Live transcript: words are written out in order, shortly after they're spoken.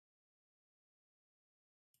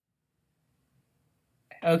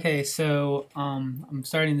Okay, so I'm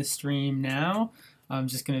starting the stream now. I'm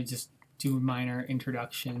just gonna do minor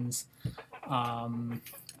introductions. I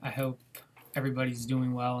hope everybody's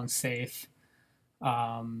doing well and safe.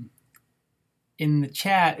 Um, in the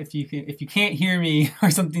chat, if you can't hear me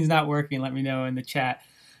or something's not working, let me know in the chat.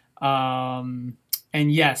 And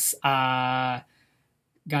yes, Ganzo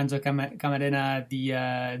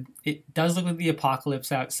Camarena, it does look like the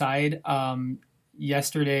apocalypse outside.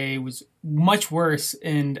 Yesterday was much worse,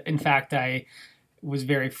 and in fact, I was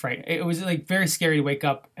very frightened. It was like very scary to wake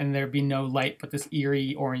up and there be no light but this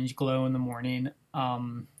eerie orange glow in the morning.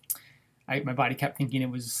 My body kept thinking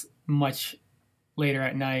it was much later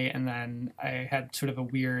at night, and then I had sort of a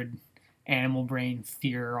weird animal brain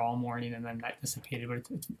fear all morning, and then that dissipated. But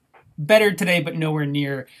it's better today, but nowhere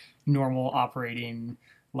near normal operating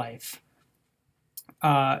life.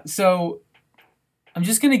 So I'm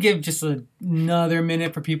just going to give just another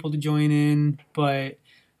minute for people to join in, but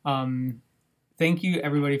thank you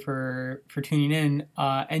everybody for tuning in.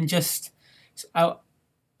 And just, I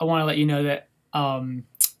want to let you know that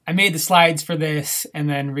I made the slides for this and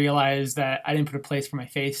then realized that I didn't put a place for my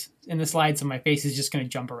face in the slide, so my face is just going to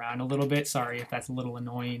jump around a little bit. Sorry if that's a little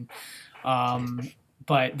annoying.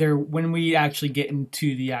 But when we actually get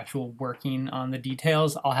into the actual working on the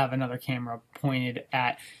details, I'll have another camera pointed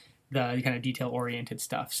at the kind of detail-oriented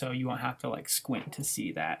stuff, so you won't have to like squint to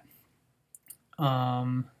see that.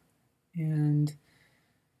 And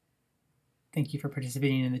thank you for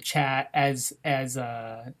participating in the chat. As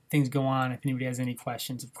things go on, if anybody has any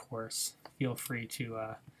questions, of course, feel free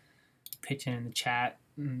to pitch in the chat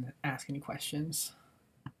and ask any questions.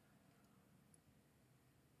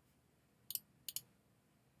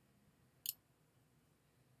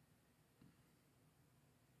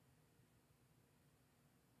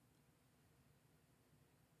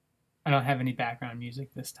 I don't have any background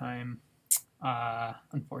music this time,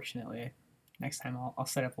 unfortunately. Next time I'll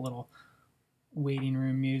set up a little waiting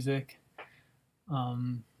room music.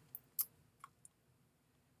 I'm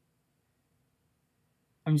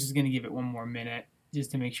just going to give it one more minute just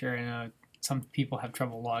to make sure. I know some people have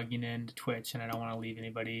trouble logging in to Twitch, and I don't want to leave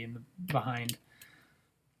anybody behind.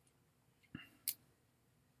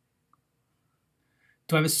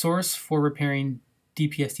 Do I have a source for repairing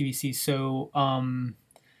DPS-575? So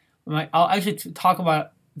I'll actually talk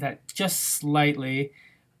about that just slightly.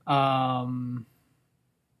 Yeah,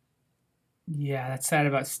 that's sad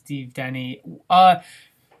about Steve Denny. For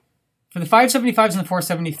the 575s and the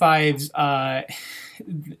 475s,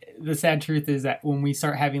 the sad truth is that when we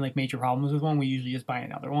start having like major problems with one, we usually just buy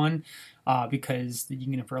another one because you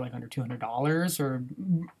can get it for like under $200 or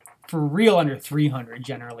for real under $300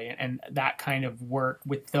 generally, and that kind of work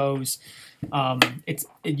with those, it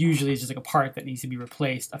usually is just like a part that needs to be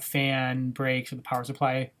replaced. A fan breaks or the power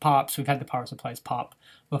supply pops. We've had the power supplies pop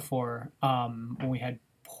before when we had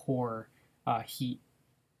poor heat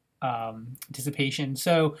dissipation.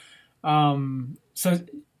 So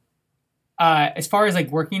as far as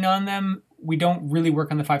like working on them, we don't really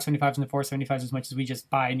work on the 575s and the 475s as much as we just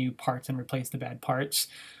buy new parts and replace the bad parts.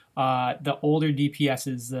 The older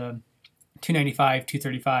DPSs, the 295,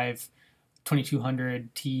 235,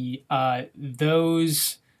 2200T,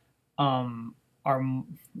 those are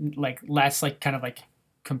like less like kind of like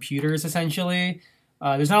computers essentially.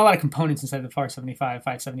 There's not a lot of components inside the 475,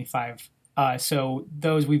 575. So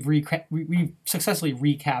those we've successfully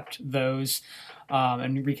recapped those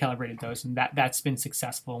and recalibrated those, and that's been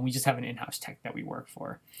successful. And we just have an in-house tech that we work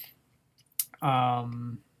for.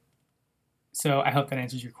 So I hope that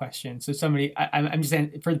answers your question. So I'm just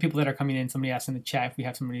saying, for the people that are coming in, somebody asked in the chat if we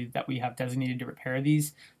have somebody that we have designated to repair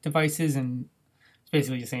these devices, and it's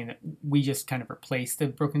basically just saying that we just kind of replace the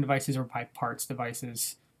broken devices or buy parts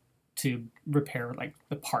devices to repair like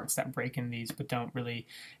the parts that break in these, but don't really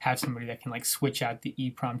have somebody that can like switch out the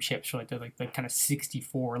EEPROM chips or like the kind of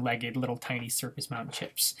 64-legged little tiny surface mount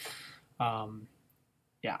chips.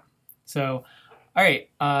 Yeah. So all right,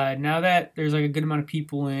 now that there's like a good amount of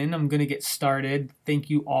people in, I'm going to get started. Thank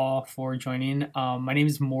you all for joining. My name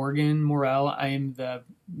is Morgan Morel. I am the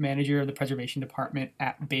manager of the preservation department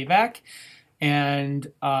at BAVC. And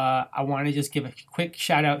I want to just give a quick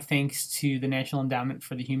shout out thanks to the National Endowment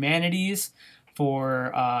for the Humanities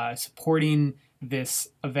for supporting this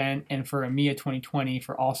event, and for EMEA 2020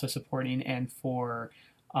 for also supporting and for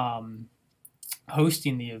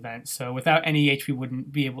hosting the event. So without NEH, we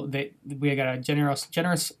wouldn't be able. We got a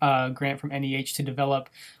generous grant from NEH to develop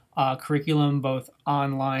curriculum both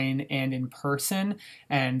online and in person.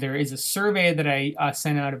 And there is a survey that I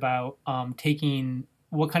sent out about taking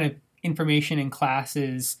what kind of information in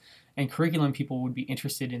classes and curriculum people would be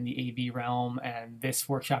interested in the AV realm. And this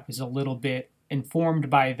workshop is a little bit informed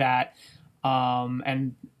by that,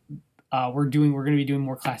 and we're going to be doing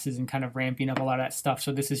more classes and kind of ramping up a lot of that stuff.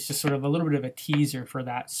 So this is just sort of a little bit of a teaser for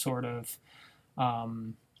that sort of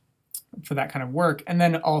for that kind of work. And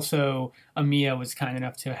then also EMEA was kind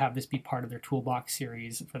enough to have this be part of their toolbox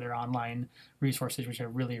series for their online resources, which I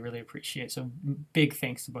really, really appreciate. So big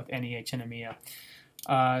thanks to both NEH and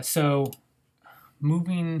EMEA. So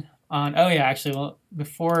moving on. Oh yeah, actually, well,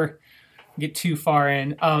 before we get too far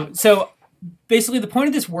in, so basically the point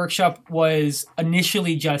of this workshop was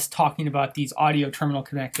initially just talking about these audio terminal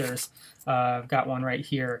connectors. I've got one right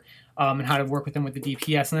here. And how to work with them with the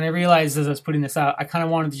DPS. And then I realized as I was putting this out, I kind of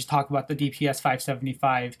wanted to just talk about the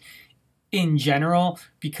DPS-575 in general,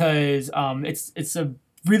 because it's a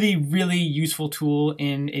really, really useful tool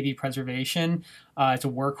in AV preservation. It's a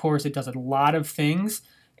workhorse. It does a lot of things.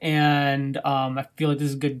 And I feel like this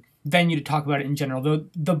is a good venue to talk about it in general.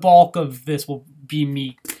 The bulk of this will be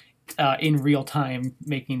me in real time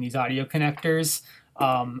making these audio connectors.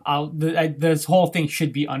 This whole thing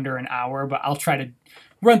should be under an hour, but I'll try to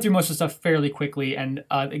run through most of the stuff fairly quickly. And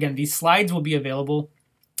again, these slides will be available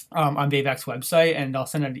on BAVC's website, and I'll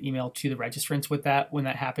send out an email to the registrants with that when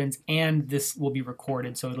that happens. And this will be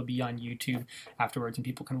recorded, so it'll be on YouTube afterwards, and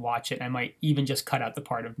people can watch it. And I might even just cut out the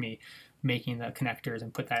part of me making the connectors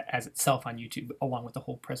and put that as itself on YouTube along with the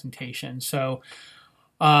whole presentation. So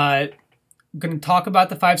I'm going to talk about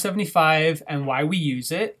the 575 and why we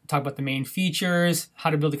use it, talk about the main features, how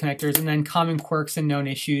to build the connectors, and then common quirks and known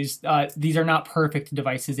issues. These are not perfect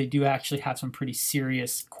devices. They do actually have some pretty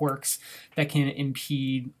serious quirks that can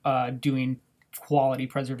impede doing quality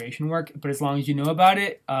preservation work. But as long as you know about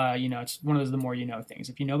it, it's one of those the more you know things.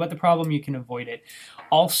 If you know about the problem, you can avoid it.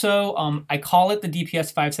 Also, I call it the DPS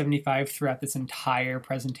 575 throughout this entire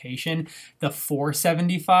presentation. The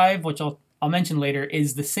 475, which I'll mention later,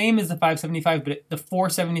 is the same as the 575, but the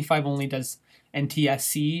 475 only does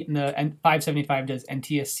NTSC, and the 575 does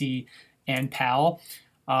NTSC and PAL.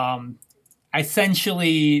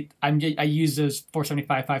 Essentially, I use those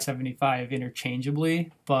 475, 575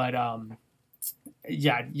 interchangeably, but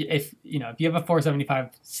yeah, if you have a 475,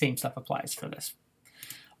 same stuff applies for this.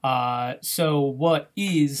 So what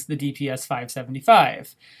is the DPS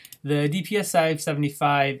 575? The DPS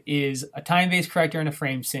 575 is a time-based corrector and a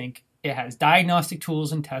frame sync. It has diagnostic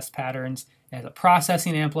tools and test patterns. It has a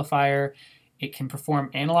processing amplifier. It can perform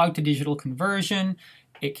analog to digital conversion.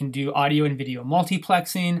 It can do audio and video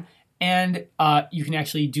multiplexing. And you can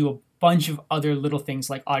actually do a bunch of other little things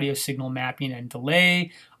like audio signal mapping and delay.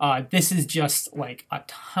 This is just like a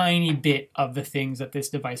tiny bit of the things that this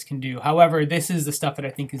device can do. However, this is the stuff that I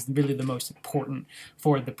think is really the most important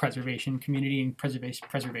for the preservation community and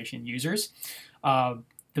preservation users.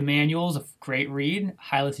 The manual is a great read.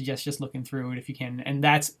 Highly suggest just looking through it if you can. And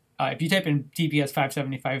that's, if you type in DPS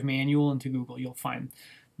 575 manual into Google, you'll find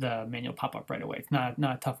the manual pop up right away. It's not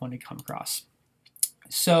a tough one to come across.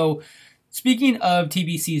 So speaking of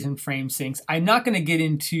TBCs and frame syncs, I'm not going to get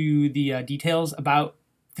into the details about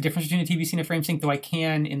the difference between a TBC and a frame sync, though I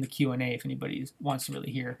can in the Q&A if anybody wants to really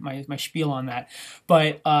hear my spiel on that.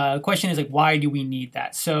 But the question is, like, why do we need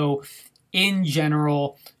that? So in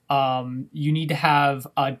general, you need to have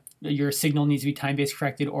your signal needs to be time-based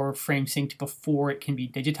corrected or frame synced before it can be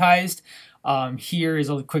digitized. Here is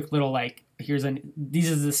a quick little these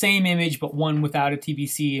is the same image, but one without a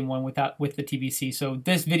TBC and one with the TBC. So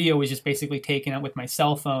this video was just basically taken out with my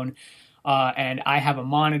cell phone, and I have a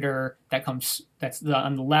monitor that's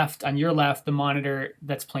on your left, the monitor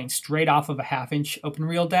that's playing straight off of a 1/2-inch open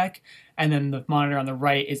reel deck, and then the monitor on the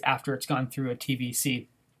right is after it's gone through a TBC.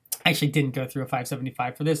 I actually didn't go through a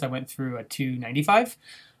 575 for this. I went through a 295.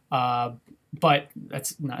 But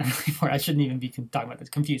that's not really more. I shouldn't even be talking about this.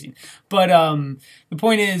 Confusing. But the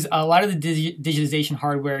point is, a lot of the digitization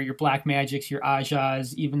hardware, your Blackmagics, your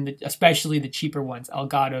Ajas, especially the cheaper ones,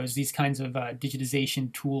 Elgatos, these kinds of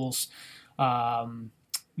digitization tools,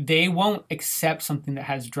 they won't accept something that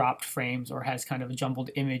has dropped frames or has kind of a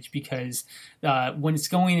jumbled image, because when it's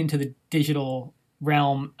going into the digital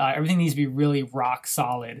realm, everything needs to be really rock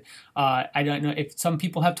solid. I don't know if some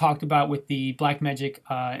people have talked about with the Blackmagic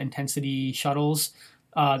intensity shuttles.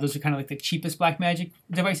 Those are kind of like the cheapest Blackmagic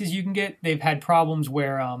devices you can get. They've had problems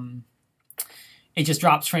where it just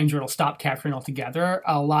drops frames or it'll stop capturing altogether.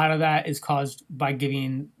 A lot of that is caused by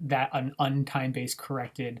giving that an untime-based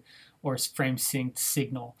corrected or frame synced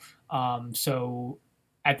signal. So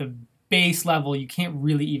at the base level, you can't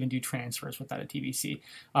really even do transfers without a TBC.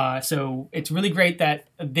 So it's really great that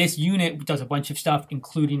this unit does a bunch of stuff,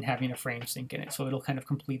 including having a frame sync in it. So it'll kind of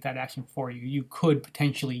complete that action for you. You could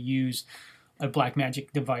potentially use a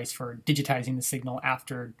Blackmagic device for digitizing the signal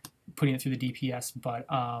after putting it through the DPS, but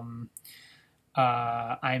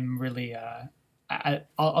I'm really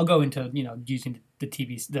I'll go into using the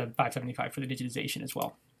 575 for the digitization as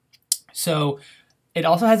well. So it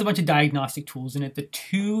also has a bunch of diagnostic tools in it. The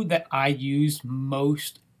two that I use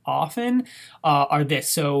most often are this.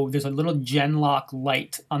 So there's a little Genlock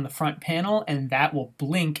light on the front panel, and that will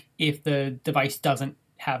blink if the device doesn't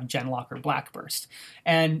have Genlock or Blackburst.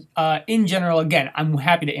 And in general, again, I'm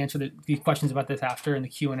happy to answer these questions about this after in the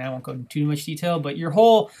Q&A. I won't go into too much detail, but your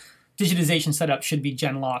whole digitization setup should be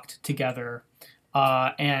Genlocked together.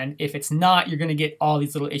 And if it's not, you're going to get all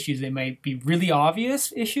these little issues. They might be really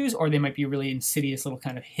obvious issues, or they might be really insidious little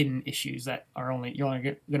kind of hidden issues that you're only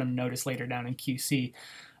going to notice later down in QC.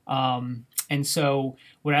 And so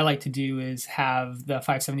what I like to do is have the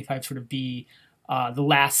 575 sort of be the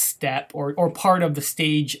last step or part of the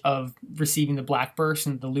stage of receiving the black burst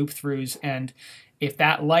and the loop throughs. And if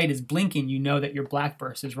that light is blinking, you know that your black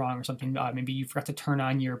burst is wrong or something. Maybe you forgot to turn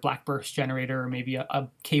on your black burst generator, or maybe a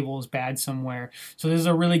cable is bad somewhere. So this is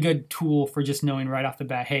a really good tool for just knowing right off the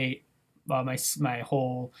bat, hey, my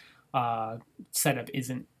whole setup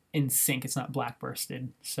isn't in sync. It's not black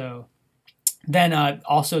bursted. So then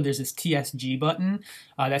also there's this TSG button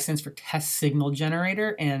that stands for Test Signal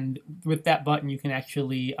Generator, and with that button you can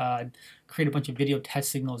actually create a bunch of video test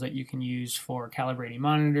signals that you can use for calibrating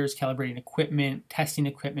monitors, calibrating equipment, testing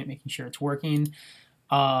equipment, making sure it's working.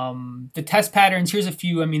 The test patterns, here's a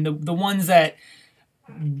few. I mean, the ones that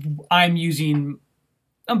I'm using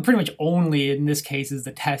pretty much only in this case is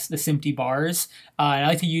the SMPTE bars. And I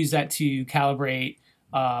like to use that to calibrate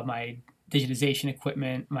my digitization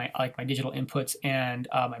equipment, my digital inputs, and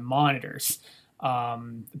my monitors.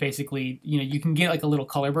 Basically, you can get like a little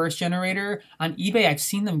color burst generator on eBay. I've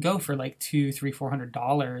seen them go for like $200, $300,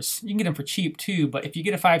 $400. You can get them for cheap too. But if you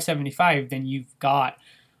get a 575, then you've got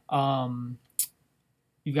a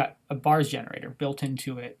bars generator built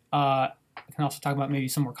into it. I can also talk about maybe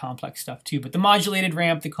some more complex stuff too. But the modulated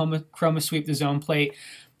ramp, the chroma sweep, the zone plate.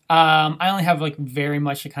 I only have like very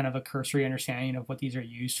much a kind of a cursory understanding of what these are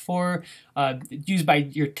used for. Used by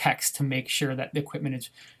your techs to make sure that the equipment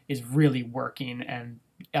is really working, and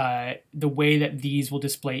the way that these will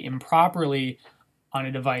display improperly on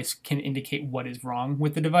a device can indicate what is wrong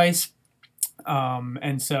with the device.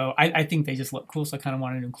 And so I think they just look cool, so I kind of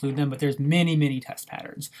wanted to include them, but there's many test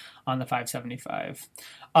patterns on the 575.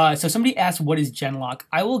 So somebody asked, what is Genlock?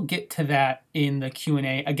 I will get to that in the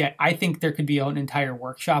Q&A. Again, I think there could be an entire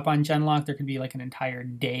workshop on Genlock. There could be like an entire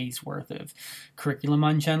day's worth of curriculum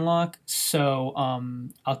on Genlock. So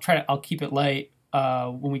I'll keep it light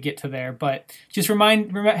when we get to there, but just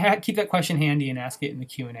keep that question handy and ask it in the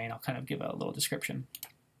Q&A, and I'll kind of give a little description.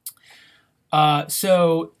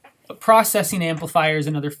 So processing amplifier is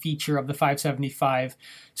another feature of the 575.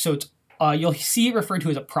 So it's, you'll see it referred to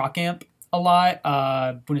as a proc amp a lot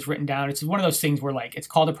when it's written down. It's one of those things where like it's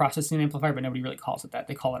called a processing amplifier, but nobody really calls it that.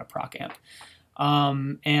 They call it a proc amp.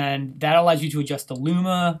 And that allows you to adjust the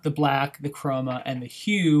luma, the black, the chroma, and the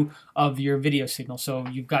hue of your video signal. So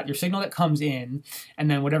you've got your signal that comes in, and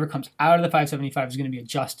then whatever comes out of the 575 is going to be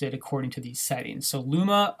adjusted according to these settings. So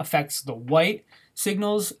luma affects the white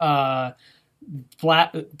signals.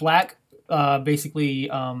 Black basically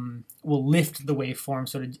will lift the waveform,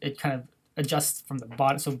 so it kind of adjusts from the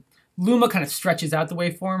bottom. So luma kind of stretches out the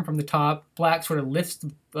waveform from the top. Black sort of lifts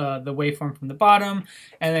the waveform from the bottom,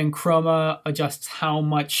 and then chroma adjusts how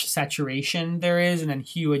much saturation there is, and then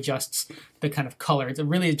hue adjusts the kind of color. It's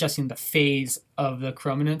really adjusting the phase of the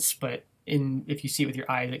chrominance, but if you see it with your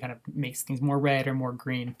eyes, it kind of makes things more red or more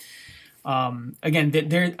green. Again,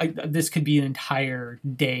 this could be an entire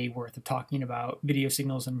day worth of talking about video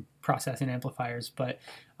signals and processing amplifiers, but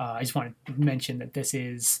I just wanted to mention that this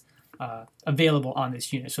is available on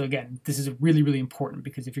this unit. So again, this is really important,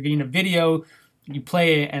 because if you're getting a video, you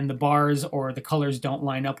play it and the bars or the colors don't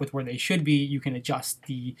line up with where they should be, you can adjust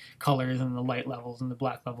the colors and the light levels and the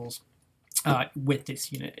black levels with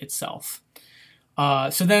this unit itself.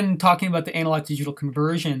 So then talking about the analog to digital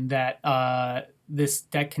conversion that this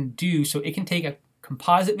deck can do, so it can take a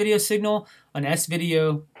composite video signal, an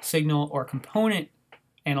S-video signal, or a component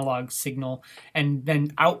analog signal, and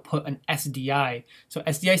then output an SDI. So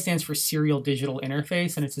SDI stands for Serial Digital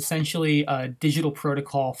Interface, and it's essentially a digital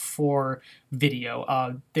protocol for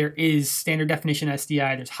video. There is standard definition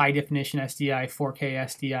SDI, there's high definition SDI,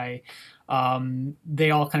 4K SDI.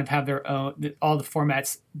 They all kind of have their own, all the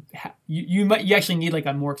formats. You actually need like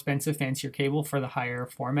a more expensive, fancier cable for the higher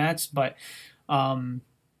formats, but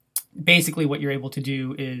basically what you're able to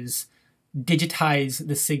do is digitize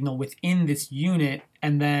the signal within this unit,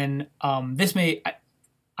 and then this may,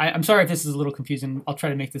 I'm sorry if this is a little confusing, I'll try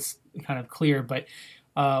to make this kind of clear, but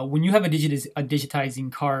when you have a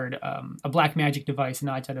digitizing card, a Blackmagic device, an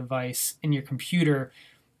iTouch device in your computer,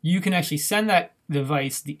 you can actually send that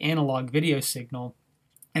device the analog video signal,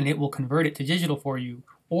 and it will convert it to digital for you.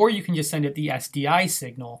 Or you can just send it the SDI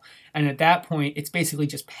signal, and at that point, it's basically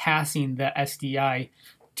just passing the SDI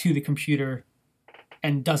to the computer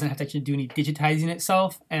and doesn't have to actually do any digitizing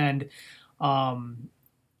itself. And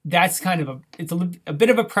that's kind of it's a bit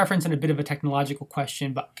of a preference and a bit of a technological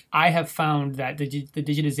question, but I have found that the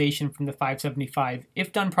digitization from the 575,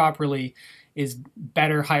 if done properly, is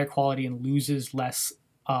better, higher quality, and loses less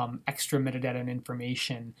extra metadata and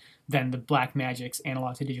information than the Blackmagic's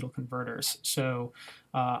analog to digital converters. So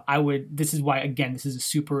this is why, again, this is a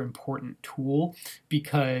super important tool,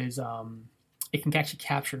 because it can actually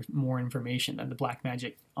capture more information than the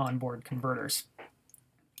Blackmagic onboard converters.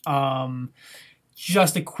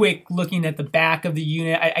 Just a quick looking at the back of the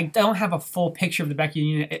unit. I don't have a full picture of the back of the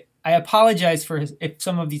unit. I apologize for if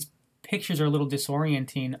some of these pictures are a little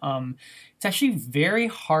disorienting. It's actually very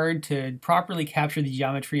hard to properly capture the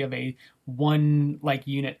geometry of a one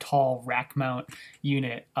unit tall rack mount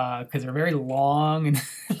unit because they're very long and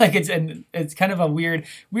it's kind of a weird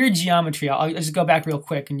geometry. I'll just go back real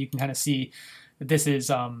quick and you can kind of see that this is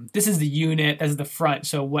the unit, this is the front.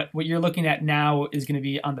 So what you're looking at now is going to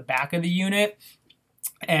be on the back of the unit.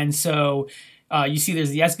 And so you see there's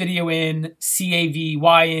the S video in,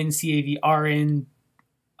 CAV-Y in, CAV-R in,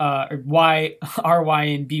 or RY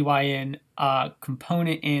in, BY in,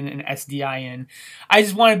 component in, and SDI in. I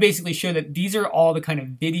just want to basically show that these are all the kind of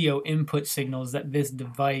video input signals that this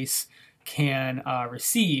device can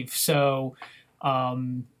receive. So,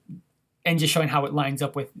 and just showing how it lines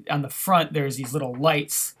up with, on the front, there's these little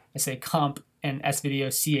lights that say comp and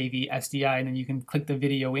S-video, CAV, SDI, and then you can click the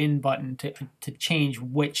video in button to change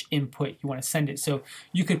which input you want to send it. So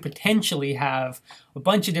you could potentially have a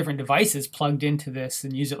bunch of different devices plugged into this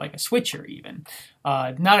and use it like a switcher even.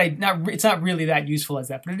 It's not really that useful as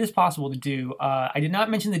that, but it is possible to do. I did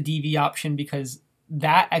not mention the DV option because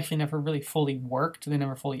that actually never really fully worked. They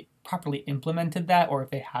never fully properly implemented that, or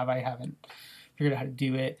if they have, I haven't figured out how to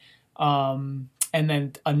do it. And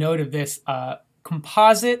then a note of this,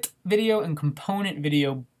 composite video and component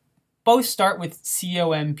video both start with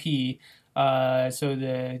COMP. So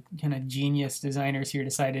the kind of genius designers here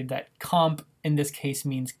decided that comp in this case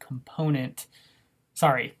means component.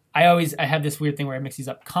 Sorry, I have this weird thing where I mix these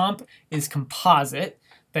up. Comp is composite,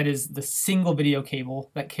 that is the single video cable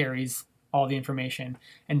that carries all the information,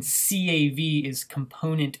 and CAV is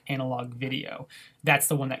component analog video. That's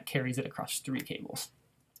the one that carries it across 3 cables.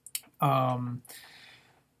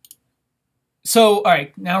 So, all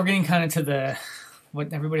right, now we're getting kind of to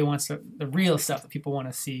what everybody wants to, the real stuff that people want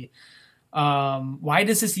to see. Why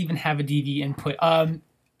does this even have a DV input?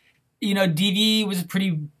 DV was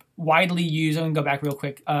pretty widely used. I'm going to go back real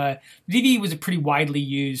quick. DV was a pretty widely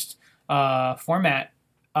used format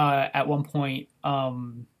at one point,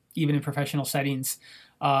 even in professional settings.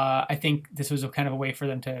 I think this was a kind of a way for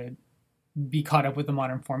them to be caught up with the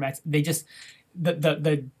modern formats. They just...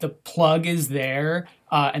 The plug is there,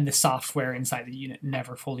 and the software inside the unit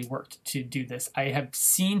never fully worked to do this. I have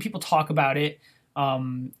seen people talk about it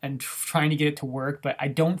and trying to get it to work, but I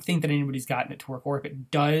don't think that anybody's gotten it to work, or if it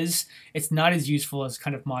does, it's not as useful as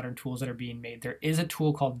kind of modern tools that are being made. There is a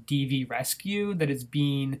tool called DV Rescue that is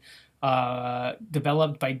being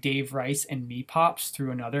developed by Dave Rice and MePops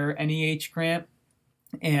through another NEH grant.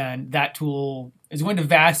 And that tool is going to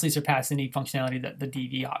vastly surpass any functionality that the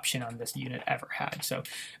DV option on this unit ever had. So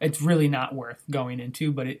it's really not worth going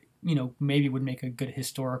into, but it maybe would make a good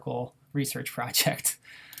historical research project.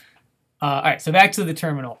 All right, so back to the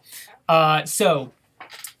terminal. So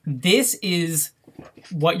this is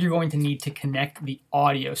what you're going to need to connect the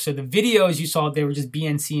audio. So the video, as you saw, they were just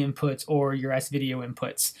BNC inputs or your S-video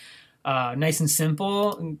inputs. Nice and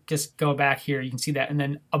simple. Just go back here, you can see that, and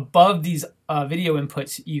then above these video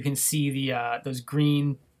inputs you can see the those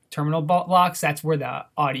green terminal blocks. That's where the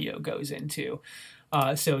audio goes into.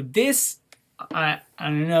 So this, I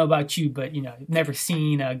don't know about you, but I've never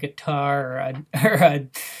seen a guitar or a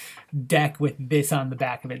deck with this on the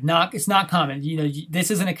back of it. It's not common. This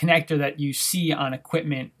isn't a connector that you see on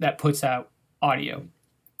equipment that puts out audio.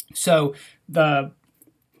 So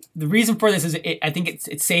the reason for this is I think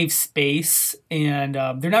it saves space, and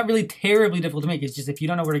they're not really terribly difficult to make. It's just if you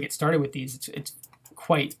don't know where to get started with these, it's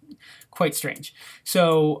quite quite strange.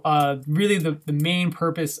 So really the main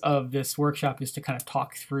purpose of this workshop is to kind of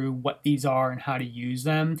talk through what these are and how to use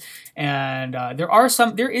them. And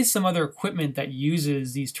there is some other equipment that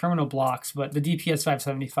uses these terminal blocks, but the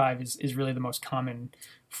DPS-575 is really the most common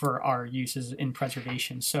for our uses in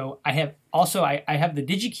preservation. So I have the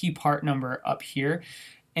DigiKey part number up here,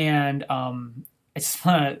 and I just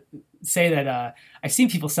want to say that I've seen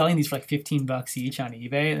people selling these for like $15 each on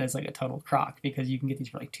eBay. That's like a total crock, because you can get these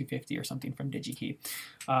for like $250 or something from DigiKey.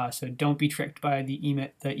 So don't be tricked by the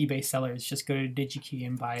eBay sellers. Just go to DigiKey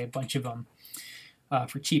and buy a bunch of them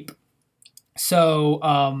for cheap. So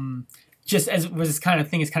just as this kind of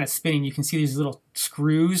thing is kind of spinning, you can see these little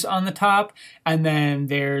screws on the top, and then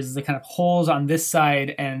there's the kind of holes on this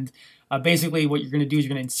side, and basically what you're going to do is you're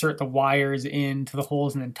going to insert the wires into the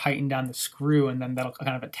holes and then tighten down the screw, and then that'll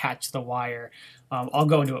kind of attach the wire. I'll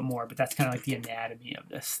go into it more, but that's kind of like the anatomy of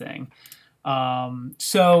this thing.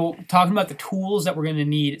 So talking about the tools that we're going to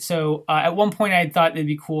need. So at one point I thought it'd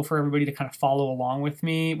be cool for everybody to kind of follow along with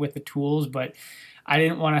me with the tools, but I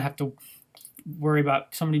didn't want to have to worry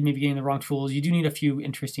about somebody maybe getting the wrong tools. You do need a few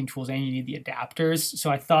interesting tools, and you need the adapters.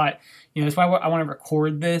 So I thought, that's why I want to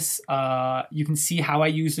record this. You can see how I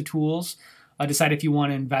use the tools, decide if you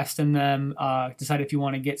want to invest in them, decide if you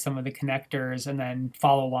want to get some of the connectors, and then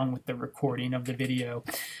follow along with the recording of the video.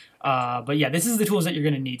 But yeah, this is the tools that you're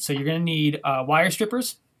going to need. So you're going to need wire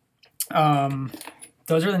strippers.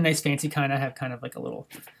 Those are the nice fancy kind. I have kind of like a little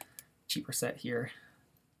cheaper set here.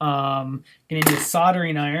 Gonna need a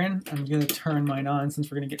soldering iron. I'm gonna turn mine on since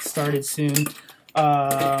we're gonna get started soon.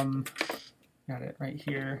 Got it right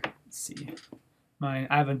here. Let's see. I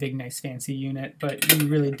have a big, nice, fancy unit, but you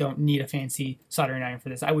really don't need a fancy soldering iron for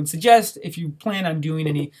this. I would suggest, if you plan on doing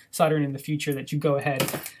any soldering in the future, that you go ahead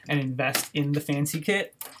and invest in the fancy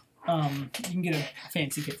kit. You can get a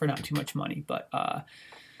fancy kit for not too much money, but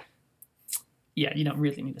yeah, you don't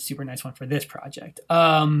really need a super nice one for this project.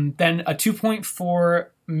 Then a 2.4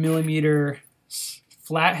 millimeter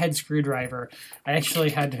flathead screwdriver. I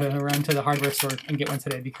actually had to run to the hardware store and get one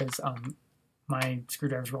today because my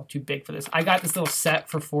screwdrivers were all too big for this. I got this little set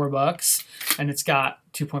for $4, and it's got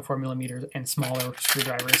 2.4 millimeters and smaller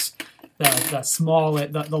screwdrivers.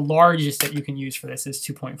 The largest that you can use for this is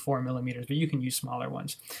 2.4 millimeters, but you can use smaller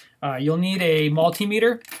ones. You'll need a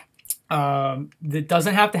multimeter. That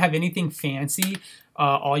doesn't have to have anything fancy.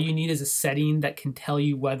 All you need is a setting that can tell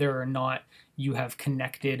you whether or not you have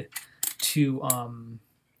connected to,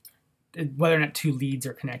 whether or not two leads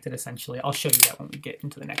are connected, essentially. I'll show you that when we get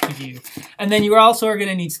into the next view. And then you also are going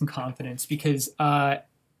to need some confidence, because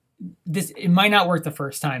it might not work the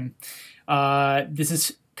first time. This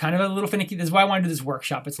is kind of a little finicky. This is why I want to do this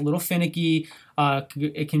workshop. It's a little finicky.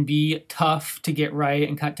 It can be tough to get right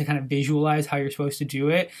and to kind of visualize how you're supposed to do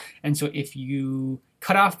it. And so if you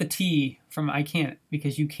cut off the T from I can't,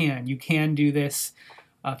 because you can do this.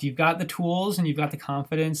 If you've got the tools and you've got the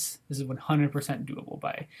confidence, this is 100% doable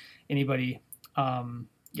by anybody.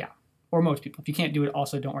 Yeah, or most people. If you can't do it,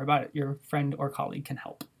 also don't worry about it. Your friend or colleague can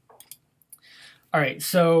help. All right,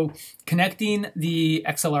 so connecting the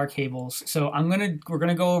XLR cables. So we're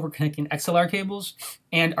gonna go over connecting XLR cables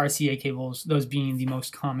and RCA cables, those being the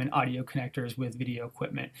most common audio connectors with video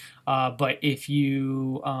equipment. But if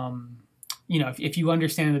you if you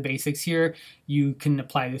understand the basics here, you can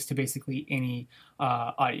apply this to basically any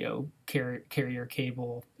audio carrier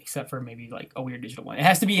cable, except for maybe like a weird digital one. It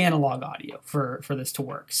has to be analog audio for this to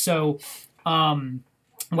work. So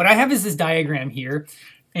what I have is this diagram here,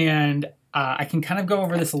 and I can kind of go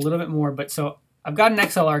over this a little bit more, but so I've got an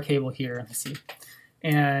XLR cable here, let's see.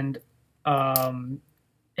 And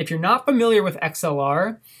if you're not familiar with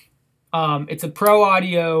XLR, it's a pro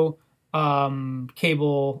audio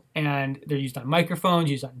cable, and they're used on microphones,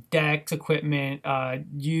 used on decks, equipment,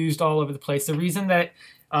 used all over the place. The reason that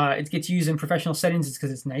it gets used in professional settings is because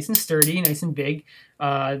it's nice and sturdy, nice and big.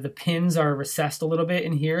 The pins are recessed a little bit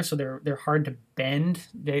in here, so they're hard to bend.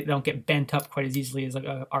 They don't get bent up quite as easily as like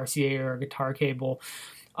a RCA or a guitar cable.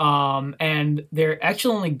 And they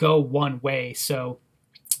actually only go one way, so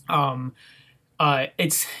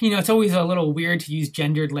it's it's always a little weird to use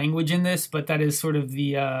gendered language in this, but that is sort of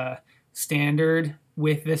the standard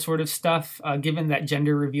with this sort of stuff, given that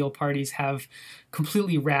gender reveal parties have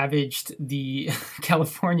completely ravaged the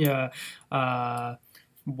California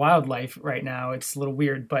wildlife right now. It's a little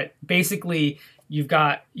weird, but basically you've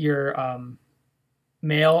got your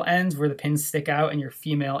male ends where the pins stick out and your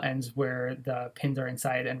female ends where the pins are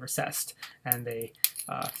inside and recessed, and they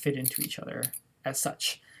fit into each other as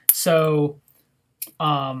such. So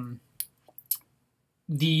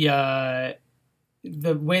the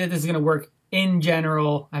way that this is going to work in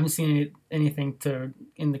general, I haven't seen anything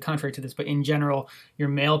in the contrary to this, but in general, your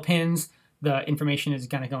male pins, the information is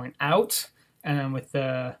kind of going out, and then with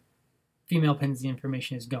the female pins, the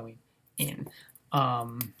information is going in.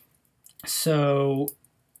 So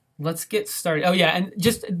let's get started. Oh yeah, and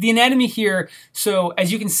just the anatomy here. So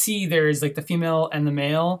as you can see, there's like the female and the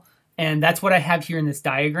male, and that's what I have here in this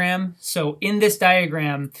diagram. So in this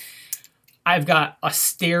diagram, I've got a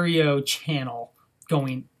stereo channel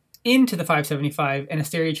going into the 575 and a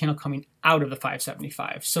stereo channel coming out of the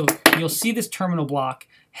 575. So you'll see this terminal block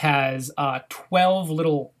has 12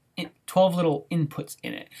 little inputs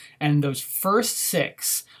in it. And those first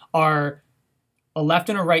 6 are a left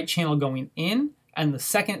and a right channel going in, and the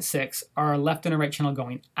second 6 are a left and a right channel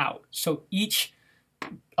going out. So each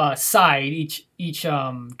side, each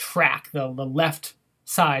track, the left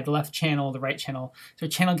side, the left channel, the right channel. So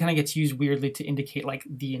channel kind of gets used weirdly to indicate like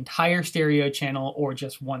the entire stereo channel or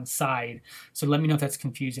just one side. So let me know if that's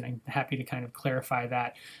confusing. I'm happy to kind of clarify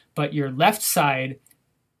that. But your left side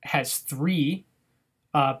has 3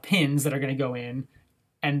 pins that are going to go in,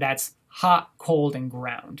 and that's hot, cold, and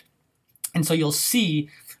ground. And so you'll see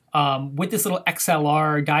with this little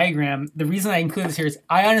XLR diagram, the reason I include this here is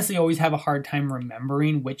I honestly always have a hard time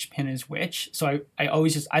remembering which pin is which. So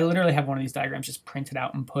I literally have one of these diagrams just printed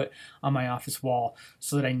out and put on my office wall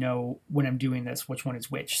so that I know when I'm doing this which one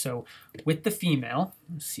is which. So with the female,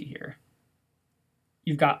 let's see here,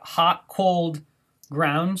 you've got hot, cold,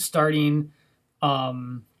 ground starting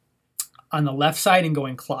on the left side and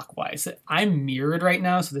going clockwise. I'm mirrored right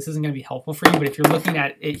now, so this isn't going to be helpful for you, but if you're looking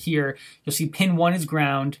at it here, you'll see pin 1 is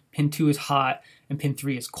ground, pin 2 is hot, and pin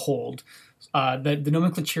 3 is cold. The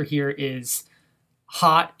nomenclature here is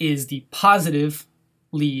hot is the positive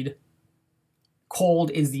lead, cold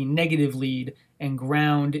is the negative lead, and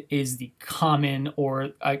ground is the common, or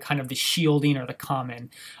kind of the shielding or the common.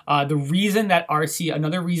 Another reason that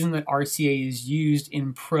RCA is used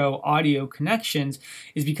in pro audio connections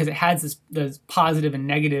is because it has this positive and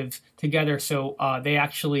negative together. So they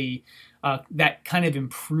actually, that kind of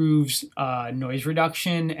improves noise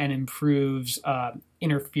reduction and improves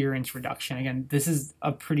interference reduction. Again, this is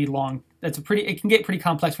a pretty long, it can get pretty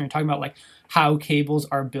complex when you're talking about like how cables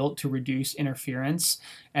are built to reduce interference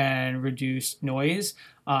and reduce noise.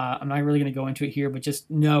 I'm not really going to go into it here, but just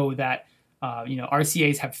know that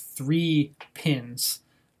RCAs have 3 pins,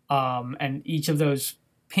 and each of those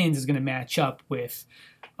pins is going to match up with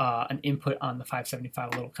an input on the 575, a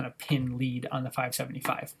little kind of pin lead on the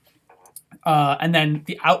 575. And then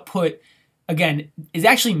the output, again, is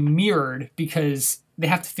actually mirrored because they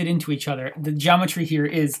have to fit into each other. The geometry here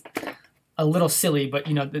is a little silly, but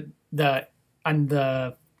on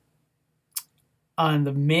the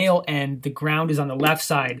male end, the ground is on the left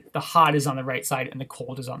side, the hot is on the right side, and the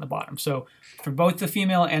cold is on the bottom. So for both the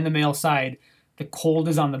female and the male side, the cold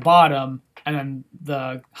is on the bottom, and then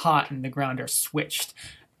the hot and the ground are switched.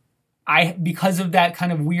 Because of that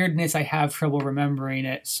kind of weirdness, I have trouble remembering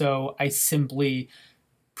it, so I simply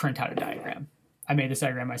print out a diagram. I made this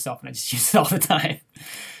diagram myself, and I just use it all the time.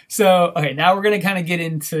 So, okay, now we're going to kind of get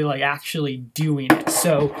into like actually doing it.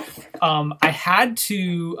 So I had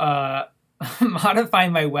to modify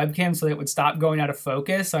my webcam so that it would stop going out of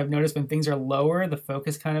focus. So I've noticed when things are lower, the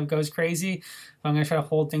focus kind of goes crazy. So I'm going to try to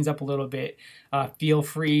hold things up a little bit. Feel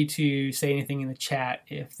free to say anything in the chat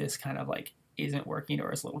if this kind of like isn't working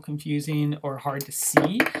or is a little confusing or hard to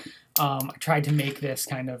see. I tried to make this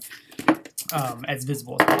kind of as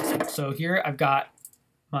visible as possible. So here I've got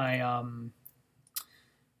my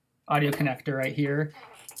audio connector right here.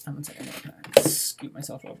 One second, I'm gonna scoot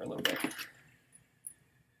myself over a little bit.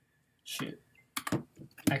 Shoot, I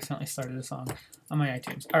accidentally started a song on my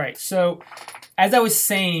iTunes. All right, so as I was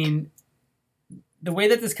saying, the way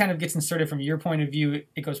that this kind of gets inserted from your point of view,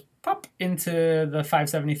 it goes pop into the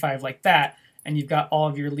 575 like that, and you've got all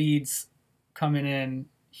of your leads coming in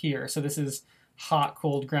here. So this is hot,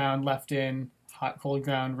 cold, ground, left in, hot, cold,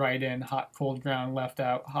 ground, right in, hot, cold, ground, left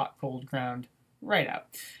out, hot, cold, ground, right out.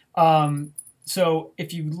 So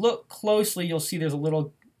if you look closely, you'll see there's a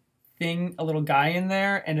little thing, a little guy in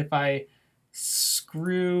there, and if I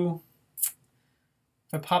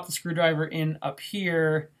pop the screwdriver in up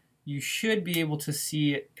here, you should be able to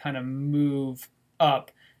see it kind of move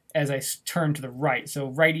up as I turn to the right. So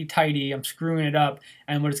righty-tighty, I'm screwing it up,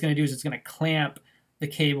 and what it's going to do is it's going to clamp the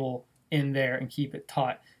cable in there and keep it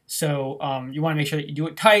taut. So you want to make sure that you do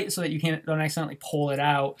it tight so that you don't accidentally pull it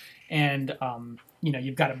out, and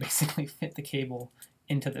you've got to basically fit the cable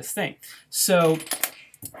into this thing. So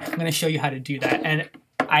I'm going to show you how to do that. And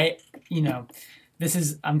I'm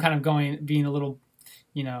kind of being a little,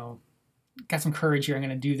 got some courage here. I'm going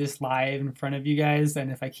to do this live in front of you guys,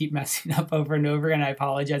 and if I keep messing up over and over again, I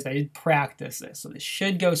apologize. I did practice this, so this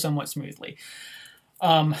should go somewhat smoothly.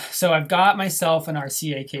 So I've got myself an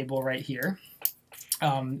RCA cable right here.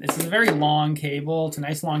 This is a very long cable. It's a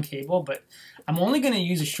nice long cable, but I'm only going to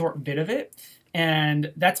use a short bit of it,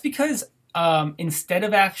 and that's because instead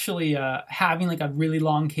of actually having like a really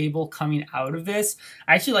long cable coming out of this,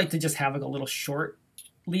 I actually like to just have like a little short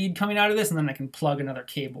lead coming out of this, and then I can plug another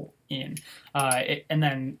cable in, and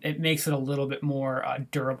then it makes it a little bit more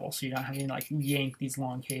durable, so you're not having to like yank these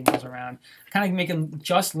long cables around. Kind of make them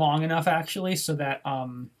just long enough actually so that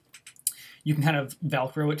you can kind of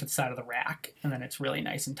Velcro it to the side of the rack, and then it's really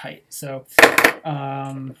nice and tight. So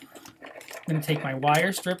I'm going to take my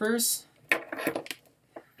wire strippers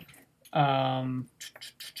and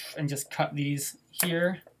just cut these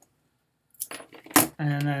here.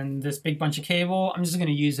 And then this big bunch of cable, I'm just going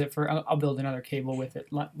to use it for, I'll build another cable with it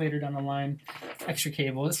later down the line. Extra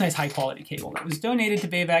cable. It's nice high quality cable. It was donated to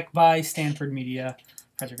BAVC by Stanford Media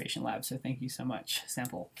Preservation Lab, so thank you so much,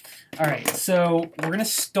 Sample. All right, so we're going to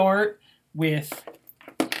start with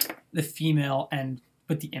the female and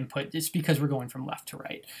with the input, just because we're going from left to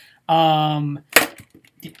right.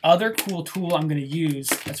 The other cool tool I'm going to use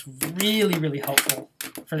that's really, really helpful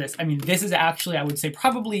for this, I mean, this is actually, I would say,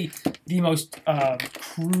 probably the most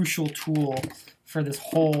crucial tool for this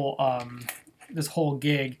whole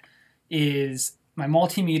gig, is my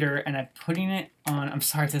multimeter, and I'm putting it on, I'm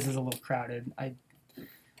sorry if this is a little crowded.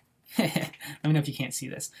 Let me know if you can't see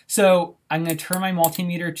this. So I'm going to turn my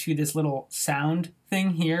multimeter to this little sound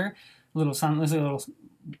thing here, little sound, this is a little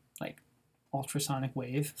like ultrasonic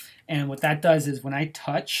wave, and what that does is when I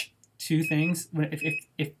touch two things,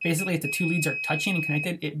 if basically if the two leads are touching and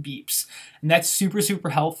connected, it beeps, and that's super, super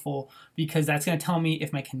helpful because that's going to tell me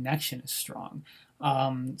if my connection is strong.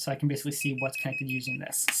 So I can basically see what's connected using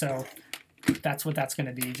this. So that's what that's going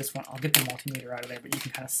to be. I'll get the multimeter out of there, but you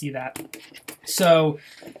can kind of see that. So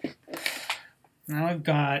now I've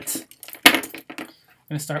got, I'm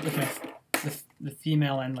going to start with the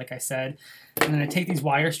female end, like I said, and then I take these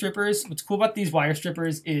wire strippers. What's cool about these wire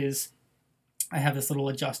strippers is I have this little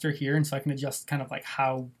adjuster here, and so I can adjust kind of like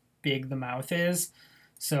how big the mouth is,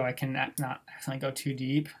 so I can not accidentally go too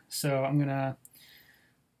deep. So I'm going to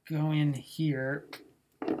go in here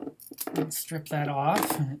and strip that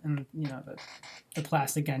off, and you know, the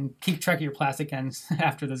plastic end, keep track of your plastic ends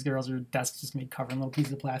after this, girls, your desk's just gonna be covered in little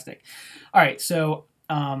pieces of plastic. All right, so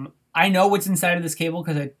I know what's inside of this cable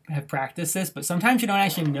because I have practiced this, but sometimes you don't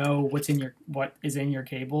actually know what is in your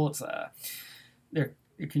cable. It's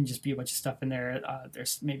it can just be a bunch of stuff in there.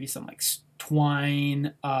 There's maybe some like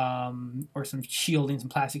twine or some shielding,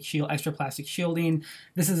 some extra plastic shielding.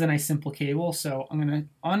 This is a nice simple cable, so I'm gonna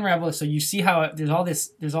unravel it. So you see how there's all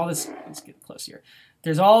this. Let's get close here.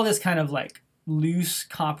 There's all this kind of like loose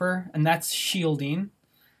copper, and that's shielding.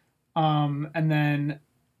 And then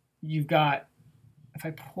you've got, if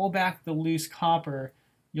I pull back the loose copper,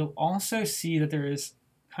 you'll also see that there is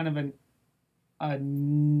kind of a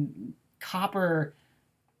copper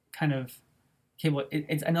kind of cable.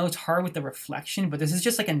 I know it's hard with the reflection, but this is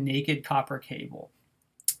just like a naked copper cable.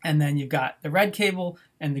 And then you've got the red cable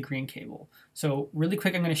and the green cable. So really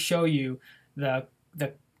quick, I'm going to show you the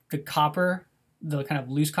copper, the kind of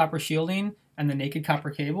loose copper shielding and the naked copper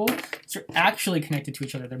cable. So they're actually connected to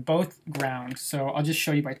each other. They're both ground. So I'll just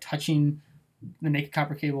show you by touching the naked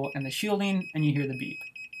copper cable and the shielding, and you hear the beep,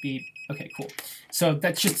 beep. Okay, cool. So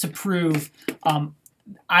that's just to prove.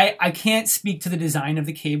 I can't speak to the design of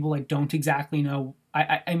the cable. I don't exactly know.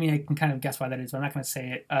 I mean, I can kind of guess why that is, but I'm not going to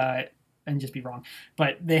say it and just be wrong.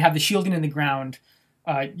 But they have the shielding in the ground.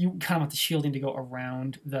 You kind of want the shielding to go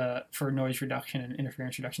around for noise reduction and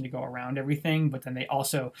interference reduction to go around everything. But then they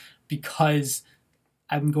also, because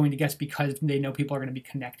I'm going to guess because they know people are going to be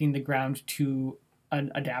connecting the ground to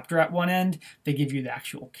an adapter at one end, they give you the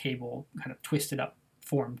actual cable kind of twisted up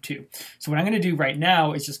form too. So what I'm going to do right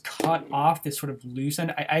now is just cut off this sort of loose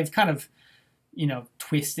end. I've kind of, you know,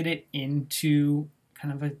 twisted it into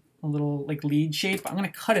kind of a little like lead shape. I'm going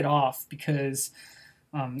to cut it off because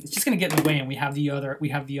it's just going to get in the way, and we have the other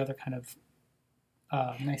kind of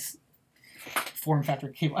nice form factor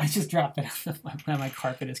cable. I just dropped it. My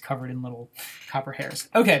carpet is covered in little copper hairs.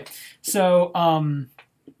 Okay, so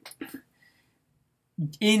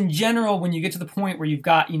in general, when you get to the point where you've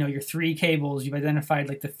got, you know, your three cables, you've identified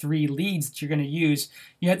like the three leads that you're going to use,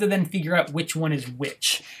 you have to then figure out which one is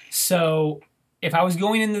which. So if I was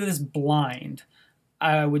going into this blind,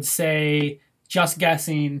 I would say, just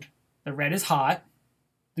guessing, the red is hot,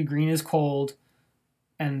 the green is cold,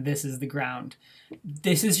 and this is the ground.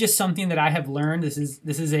 This is just something that I have learned. This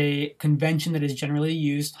is a convention that is generally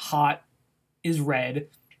used. Hot is red,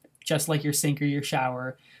 just like your sink or your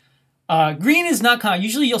shower. Green is not common.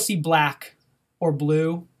 Usually you'll see black or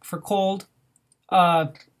blue for cold,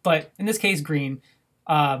 but in this case, green.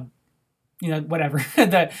 Whatever.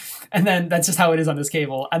 And then that's just how it is on this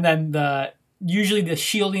cable. And then usually the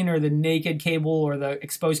shielding or the naked cable or the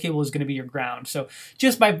exposed cable is going to be your ground. So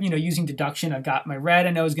just by using deduction, I've got my red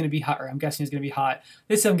I know is going to be hot, or I'm guessing is going to be hot.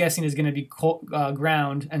 This I'm guessing is going to be cold,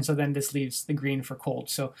 ground, and so then this leaves the green for cold.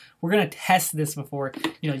 So we're going to test this before.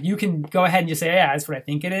 You can go ahead and just say, yeah, that's what I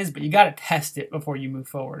think it is, but you got to test it before you move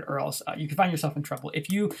forward, or else you can find yourself in trouble.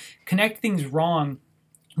 If you connect things wrong,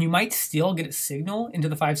 you might still get a signal into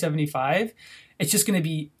the 575. It's just going to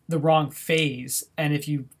be the wrong phase, and if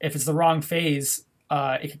it's the wrong phase,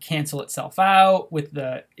 it could cancel itself out with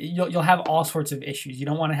you'll have all sorts of issues. You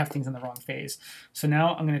don't want to have things in the wrong phase. So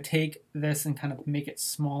now I'm going to take this and kind of make it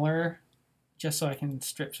smaller, just so I can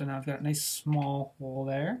strip. So now I've got a nice small hole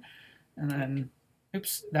there, and then,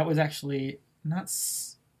 oops, that was actually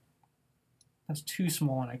that's too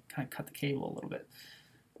small, and I kind of cut the cable a little bit.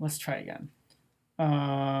 Let's try again.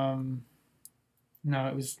 No,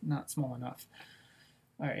 it was not small enough.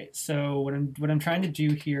 All right, so what I'm trying to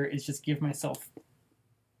do here is just give myself,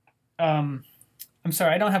 I'm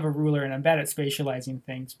sorry, I don't have a ruler and I'm bad at spatializing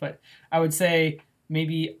things, but I would say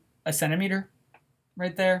maybe a centimeter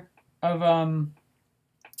right there of an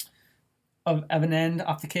end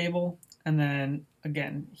off the cable, and then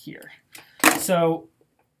again here. So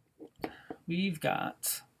we've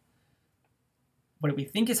got what we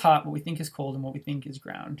think is hot, what we think is cold, and what we think is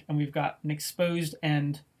ground. And we've got an exposed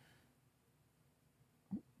end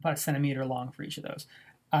about a centimeter long for each of those.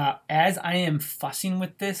 As I am fussing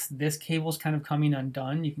with this cable's kind of coming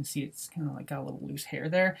undone. You can see it's kind of like got a little loose hair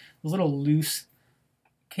there. Those little loose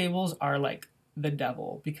cables are like the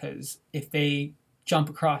devil, because if they jump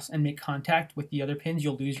across and make contact with the other pins,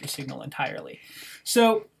 you'll lose your signal entirely.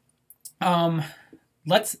 So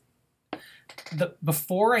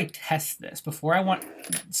before I test this,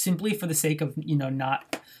 simply for the sake of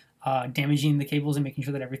not damaging the cables and making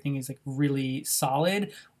sure that everything is like really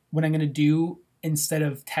solid, what I'm going to do instead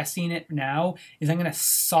of testing it now is I'm going to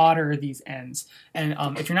solder these ends. And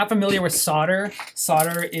if you're not familiar with solder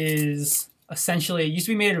is essentially, it used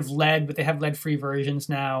to be made of lead, but they have lead-free versions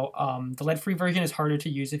now. The lead-free version is harder to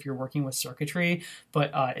use if you're working with circuitry,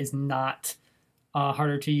 but is not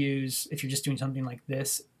harder to use if you're just doing something like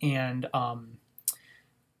this. And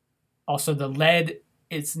also the lead,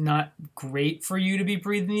 it's not great for you to be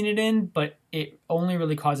breathing it in, but it only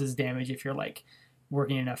really causes damage if you're like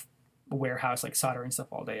working in a warehouse, like soldering stuff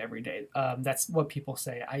all day, every day. That's what people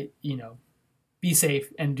say. Be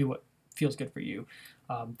safe and do what feels good for you.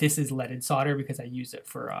 This is leaded solder because I use it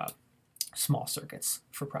for small circuits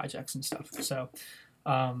for projects and stuff. So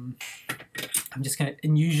I'm just gonna,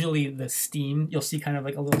 and usually the steam, you'll see kind of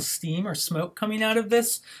like a little steam or smoke coming out of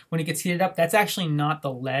this when it gets heated up. That's actually not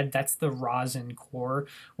the lead, that's the rosin core,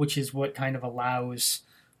 which is what kind of allows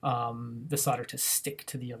the solder to stick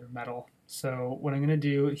to the other metal. So what I'm going to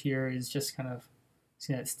do here is just kind of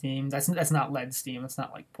see that steam. That's not lead steam. It's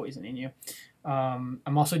not like poisoning you.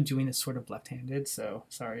 I'm also doing this sort of left-handed, so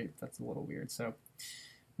sorry if that's a little weird. So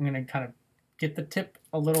I'm going to kind of get the tip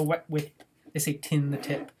a little wet with, they say tin the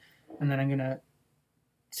tip, and then I'm going to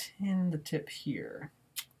tin the tip here.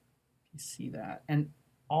 You see that? And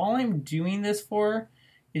all I'm doing this for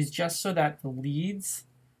is just so that the leads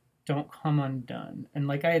don't come undone. And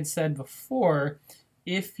like I had said before,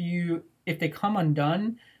 if they come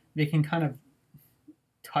undone, they can kind of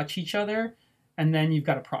touch each other, and then you've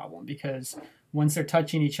got a problem, because once they're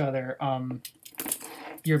touching each other,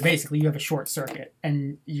 you have a short circuit,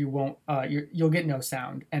 and you won't you'll get no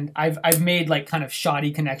sound. And I've made like kind of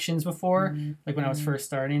shoddy connections before. Like when I was first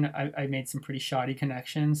starting, I made some pretty shoddy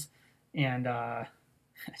connections, and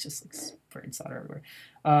it just like sprayed solder everywhere.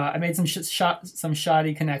 I made some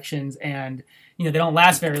shoddy connections, and they don't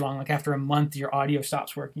last very long. Like after a month, your audio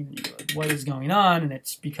stops working, and you're like, what is going on? And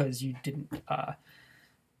it's because you didn't.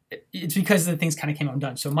 It's because the things kind of came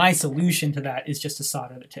undone. So my solution to that is just to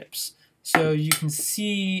solder the tips. So you can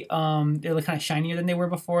see they look kind of shinier than they were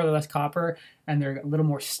before. They're less copper, and they're a little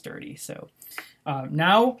more sturdy. So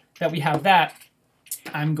now that we have that,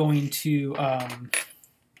 I'm going to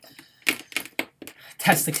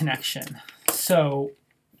test the connection. So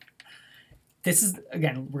this is,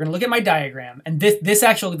 again, we're gonna look at my diagram, and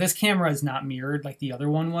this camera is not mirrored like the other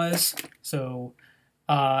one was. So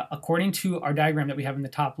according to our diagram that we have in the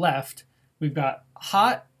top left, we've got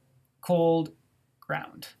hot, cold,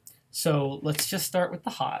 ground. So let's just start with the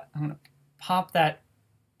hot. I'm gonna pop that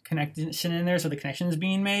connection in there so the connection is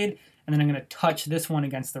being made, and then I'm gonna touch this one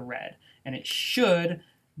against the red, and it should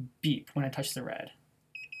beep when I touch the red.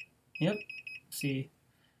 Yep. See,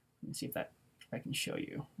 let me see if I can show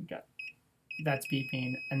you. We got that's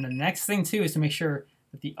beeping, and the next thing too is to make sure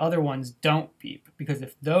that the other ones don't beep, because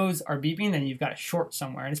if those are beeping, then you've got a short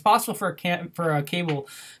somewhere, and it's possible for a cable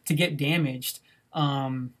to get damaged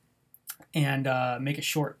and make a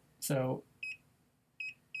short. So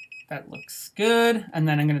that looks good, and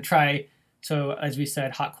then I'm going to try. So as we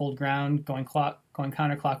said, hot, cold, ground, going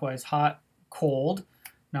counterclockwise, hot, cold.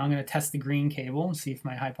 Now I'm going to test the green cable and see if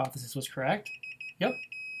my hypothesis was correct. Yep.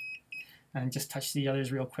 And just touch the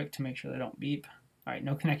others real quick to make sure they don't beep. All right,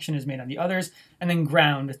 no connection is made on the others. And then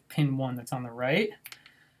ground with pin 1 that's on the right.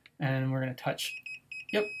 And we're going to touch,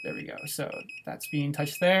 yep, there we go. So that's being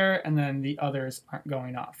touched there, and then the others aren't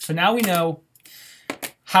going off. So now we know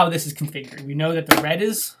how this is configured. We know that the red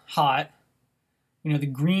is hot, we know the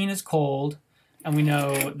green is cold, and we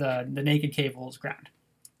know the naked cable is ground.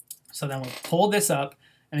 So then we'll pull this up,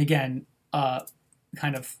 and again,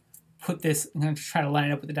 kind of put this, I'm going to try to line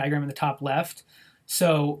it up with the diagram in the top left.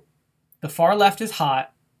 So the far left is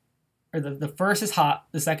hot, or the first is hot,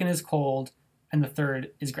 the second is cold, and the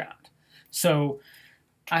third is ground. So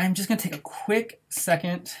I'm just going to take a quick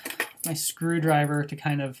second, my screwdriver, to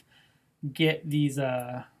kind of get these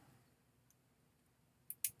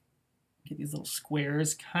little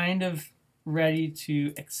squares kind of ready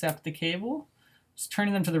to accept the cable. Just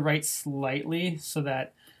turning them to the right slightly so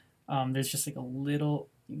that there's just like a little,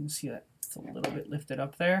 you can see that it's a little bit lifted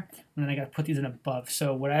up there. And then I got to put these in above.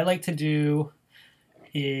 So what I like to do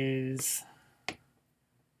is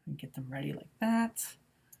get them ready like that.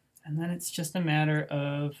 And then it's just a matter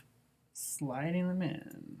of sliding them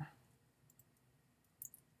in.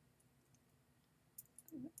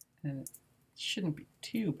 And it shouldn't be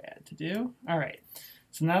too bad to do. All right,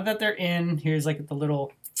 so now that they're in, here's like the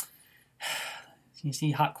little, you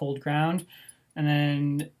see hot, cold, ground. And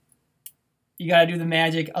then you got to do the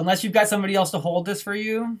magic. Unless you've got somebody else to hold this for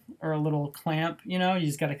you, or a little clamp, you know, you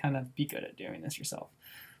just got to kind of be good at doing this yourself.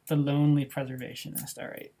 The lonely preservationist. All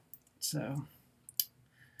right, so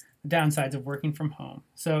the downsides of working from home.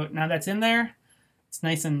 So now that's in there, it's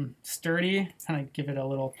nice and sturdy. Kind of give it a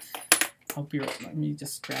little, let me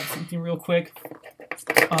just grab something real quick.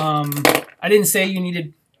 I didn't say you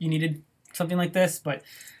needed something like this, but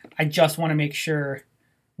I just want to make sure.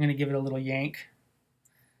 I'm going to give it a little yank.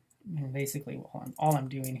 And basically, all I'm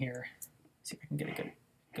doing here, see if I can get a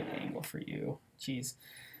good angle for you. Jeez,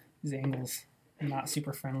 these angles are not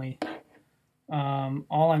super friendly.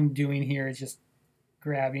 All I'm doing here is just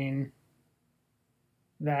grabbing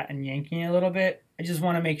that and yanking it a little bit. I just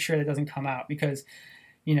want to make sure that it doesn't come out, because,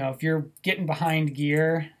 you know, if you're getting behind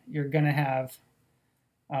gear, you're going to have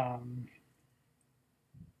a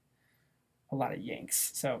lot of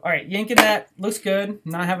yanks. So, all right, yanking that. Looks good.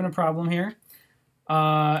 Not having a problem here.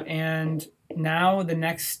 And now the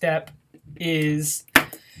next step is,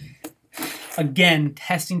 again,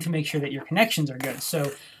 testing to make sure that your connections are good.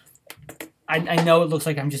 So I know it looks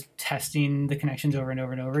like I'm just testing the connections over and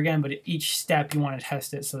over and over again, but at each step you want to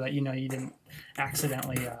test it so that you know you didn't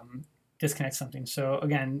accidentally disconnect something. So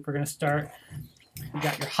again, we're going to start. You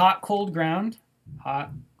got your hot, cold, ground.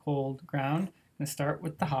 Hot, cold, ground. I'm going to start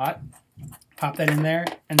with the hot. Pop that in there.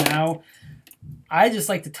 And now I just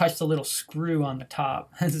like to touch the little screw on the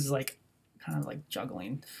top. This is like kind of like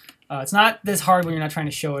juggling. It's not this hard when you're not trying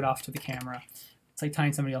to show it off to the camera. It's like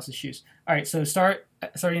tying somebody else's shoes. All right, so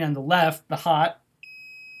starting on the left, the hot,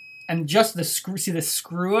 and just the screw. See, the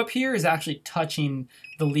screw up here is actually touching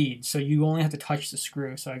the lead, so you only have to touch the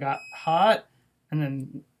screw. So I got hot, and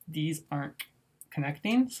then these aren't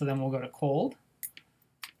connecting, so then we'll go to cold.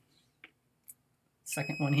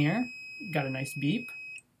 Second one here, got a nice beep,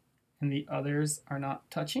 and the others are not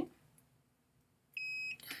touching.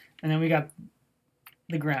 And then we got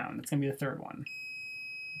the ground. It's gonna be the third one.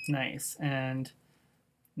 Nice, and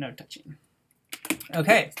no touching.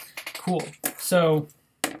 Okay, cool. So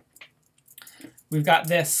we've got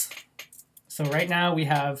this. So right now we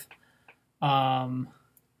have the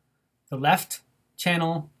left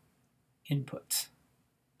channel input.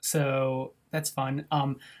 So that's fun.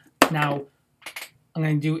 Now I'm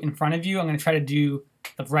going to do in front of you, I'm going to try to do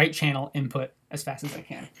the right channel input as fast as I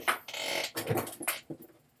can.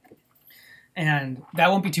 And that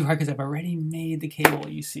won't be too hard because I've already made the cable,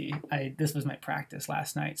 you see. This was my practice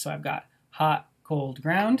last night. So I've got hot, cold,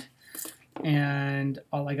 ground. And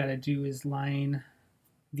all I got to do is line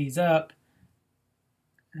these up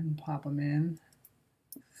and pop them in.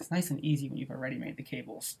 It's nice and easy when you've already made the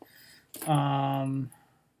cables.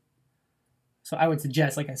 So I would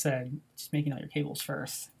suggest, like I said, just making all your cables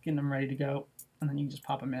first, getting them ready to go, and then you can just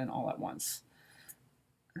pop them in all at once.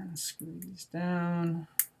 And screw these down.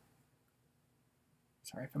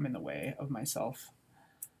 Sorry if I'm in the way of myself.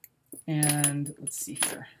 And let's see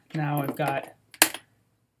here. Now I've got, I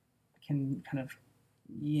can kind of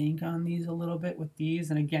yank on these a little bit with these.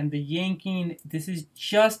 And again, the yanking, this is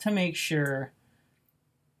just to make sure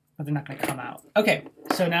that they're not going to come out. Okay,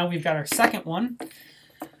 so now we've got our second one.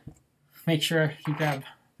 Make sure you grab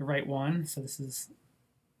the right one. So this is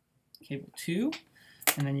cable 2.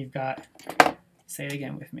 And then you've got, say it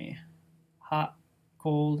again with me, hot,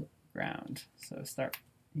 cold, ground. So start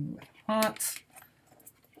with hot.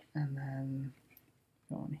 And then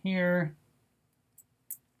going here.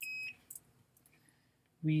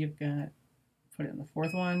 We've got, put it in the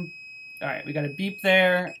fourth one. All right, we got a beep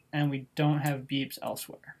there, and we don't have beeps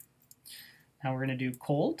elsewhere. Now we're going to do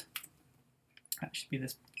cold. That should be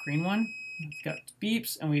this green one. It's got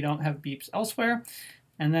beeps, and we don't have beeps elsewhere.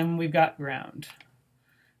 And then we've got ground.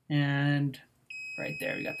 And right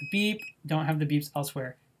there, we got the beep. Don't have the beeps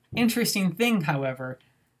elsewhere. Interesting thing, however,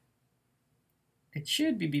 it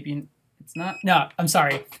should be beeping. It's not. No, I'm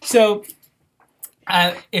sorry. So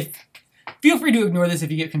feel free to ignore this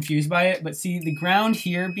if you get confused by it. But see, the ground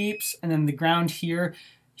here beeps, and then the ground here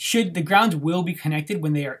the grounds will be connected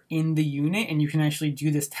when they are in the unit, and you can actually do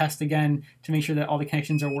this test again to make sure that all the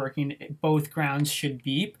connections are working. Both grounds should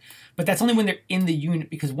beep, but that's only when they're in the unit,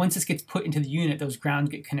 because once this gets put into the unit, those grounds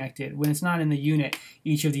get connected. When it's not in the unit,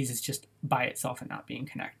 each of these is just by itself and not being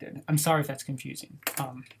connected. I'm sorry if that's confusing.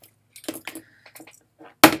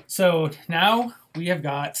 So now we have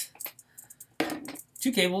got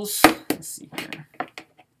 2 cables. Let's see here.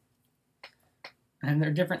 And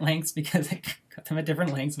they're different lengths because I cut them at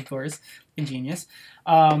different lengths, of course. Ingenious.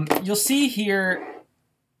 You'll see here,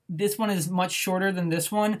 this one is much shorter than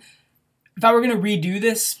this one. If I were going to redo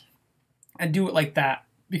this, I'd do it like that,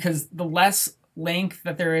 because the less length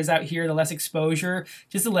that there is out here, the less exposure,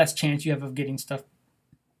 just the less chance you have of getting stuff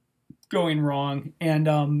going wrong. And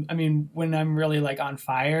I mean, when I'm really like on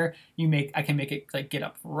fire, I can make it like get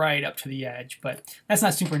up right up to the edge, but that's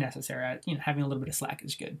not super necessary. Having a little bit of slack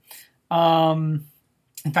is good.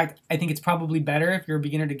 In fact, I think it's probably better if you're a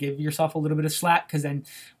beginner to give yourself a little bit of slack, because then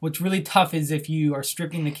what's really tough is if you are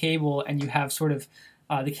stripping the cable and you have sort of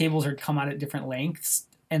the cables are come out at different lengths,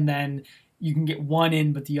 and then you can get one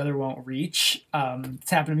in but the other won't reach.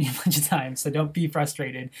 It's happened to me a bunch of times, so don't be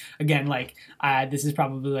frustrated. Again, like this is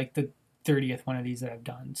probably like the 30th one of these that I've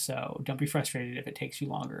done, so don't be frustrated if it takes you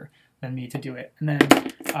longer than me to do it. And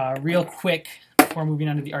then real quick, before moving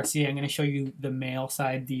on to the RCA, I'm going to show you the male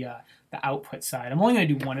side, the output side. I'm only going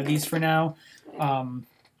to do one of these for now,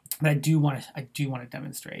 but I do want to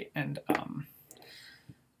demonstrate. And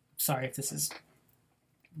sorry if this is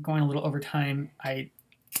going a little over time. I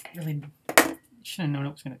really should have known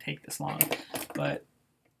it was going to take this long, but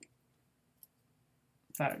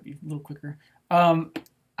thought it'd be a little quicker.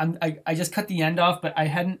 I just cut the end off, but I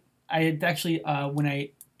had actually when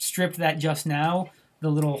I stripped that just now, the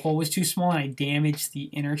little hole was too small and I damaged the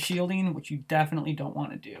inner shielding, which you definitely don't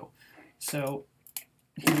want to do. So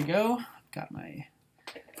here we go. Got my,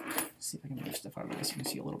 let's see if I can move stuff out of this so you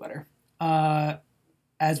can see a little better.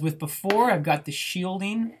 As with before, I've got the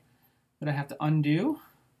shielding that I have to undo.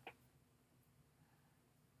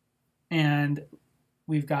 And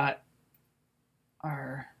we've got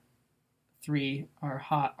our 3, our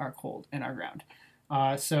hot, our cold, and our ground.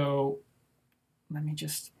 So let me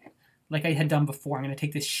just, like I had done before, I'm going to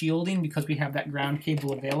take this shielding because we have that ground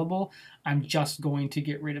cable available. I'm just going to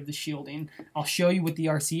get rid of the shielding. I'll show you with the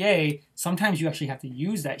RCA, sometimes you actually have to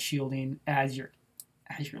use that shielding as your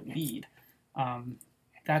lead.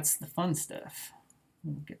 That's the fun stuff.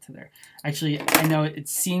 We'll get to there. Actually, I know it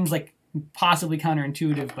seems like possibly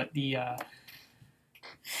counterintuitive, but the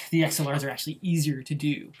XLRs are actually easier to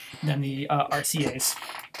do than the RCAs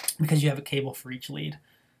because you have a cable for each lead.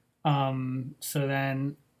 So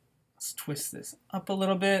then let's twist this up a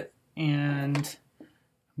little bit, and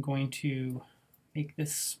I'm going to make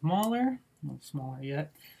this smaller, a little smaller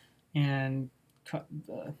yet, and cut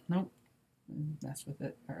the, nope, mess with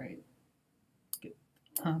it. All right, get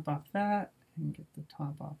the top off that, and get the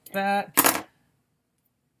top off that,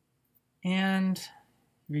 and here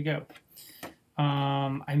we go.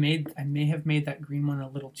 I may have made that green one a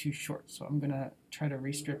little too short, so I'm gonna try to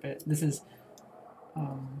restrip it. This is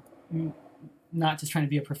not just trying to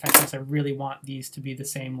be a perfectionist. I really want these to be the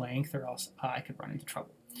same length, or else I could run into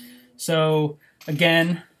trouble. So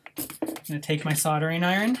again, I'm gonna take my soldering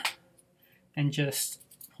iron and just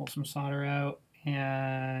pull some solder out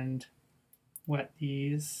and wet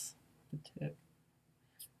these, the tip.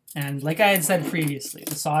 And like I had said previously,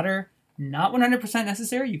 the solder, not 100%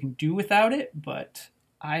 necessary. You can do without it, but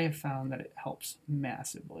I have found that it helps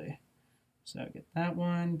massively. So get that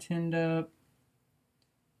one tinned up.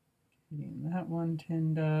 Getting that one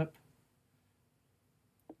tinned up.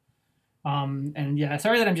 And yeah,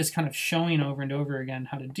 sorry that I'm just kind of showing over and over again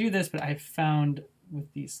how to do this, but I found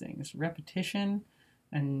with these things, repetition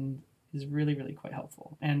and is really, really quite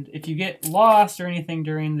helpful. And if you get lost or anything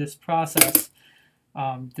during this process,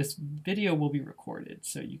 this video will be recorded,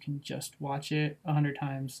 so you can just watch it 100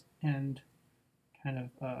 times and kind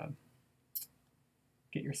of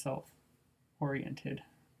get yourself oriented.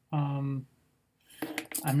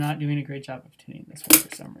 I'm not doing a great job of tinning this one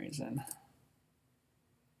for some reason.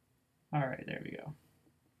 All right, there we go.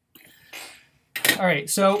 All right,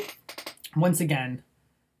 so once again,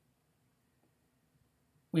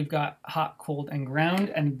 we've got hot, cold, and ground,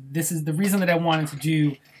 and this is the reason that I wanted to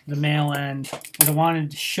do the male end, is I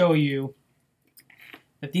wanted to show you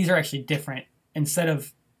that these are actually different. Instead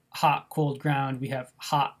of hot, cold, ground, we have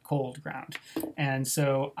hot, cold, ground. And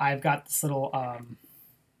so I've got this little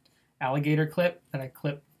alligator clip that I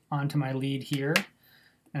clip onto my lead here,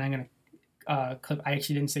 and I'm going to clip. I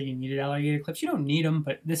actually didn't say you needed alligator clips. You don't need them,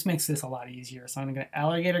 but this makes this a lot easier. So I'm going to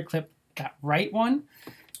alligator clip that right one,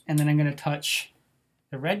 and then I'm going to touch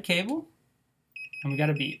the red cable, and we got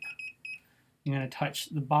a beep. I'm going to touch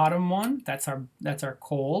the bottom one. That's our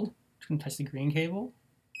cold. I'm going to touch the green cable,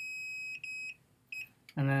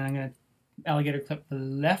 and then I'm going to alligator clip the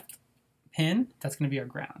left pin. That's going to be our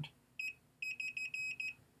ground.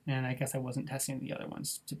 And I guess I wasn't testing the other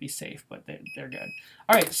ones to be safe, but they're good.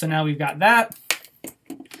 All right, so now we've got that.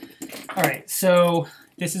 All right, so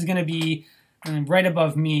this is going to be right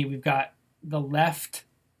above me. We've got the left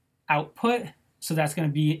output, so that's going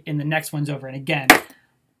to be in the next ones over. And again,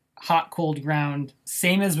 hot, cold, ground,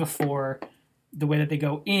 same as before. The way that they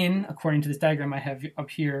go in, according to this diagram I have up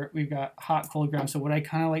here, we've got hot, cold, ground. So what I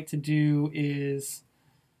kind of like to do is,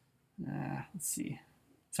 let's see.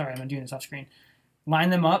 Sorry, I'm doing this off screen.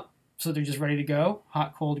 Line them up so they're just ready to go.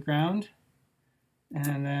 Hot, cold, ground.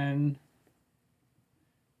 And then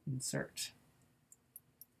insert.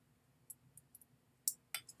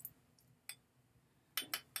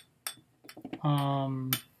 I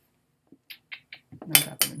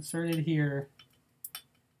got them inserted here.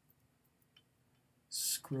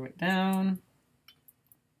 Screw it down.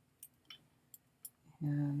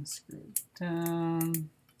 And screw it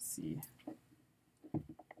down. Let's see.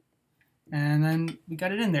 And then we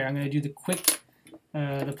got it in there. I'm going to do the quick,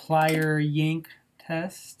 the plier yank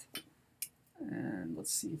test. And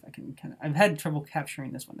let's see if I can kind of, I've had trouble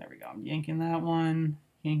capturing this one. There we go. I'm yanking that one,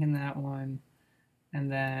 and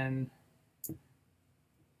then,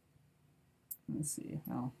 let's see.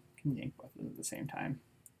 Well, I can yank both of them at the same time.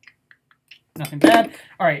 Nothing bad.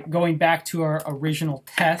 All right, going back to our original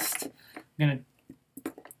test, I'm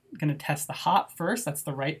gonna test the hot first. That's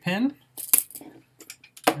the right pin.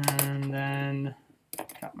 And then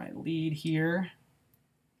got my lead here,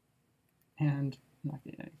 and I'm not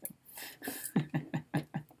getting anything.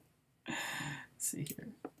 Let's see here.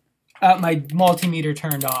 My multimeter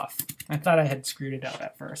turned off. I thought I had screwed it out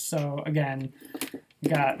at first. So again,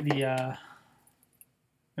 got the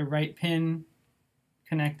right pin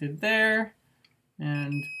connected there,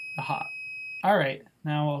 and the hot. All right,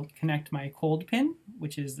 now I'll connect my cold pin,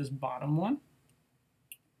 which is this bottom one.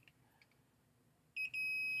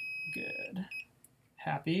 Good.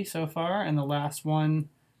 Happy so far. And the last one,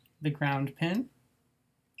 the ground pin.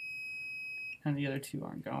 And the other two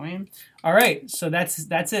aren't going. All right, so that's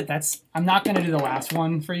it. I'm not going to do the last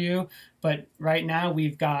one for you, but right now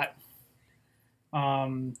we've got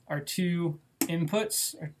our two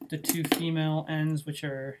inputs, the two female ends, which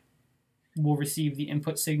will receive the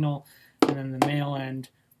input signal, and then the male end,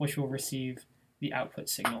 which will receive the output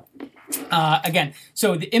signal. Again,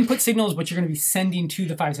 so the input signal is what you're going to be sending to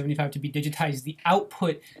the 575 to be digitized. The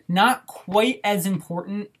output, not quite as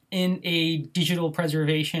important in a digital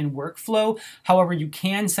preservation workflow. However, you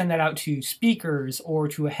can send that out to speakers or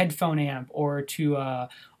to a headphone amp or to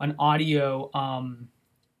an audio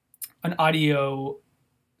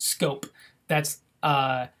scope. That's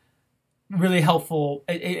really helpful.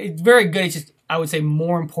 It's very good. It's just, I would say,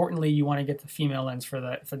 more importantly, you want to get the female lens for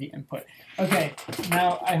the input. Okay,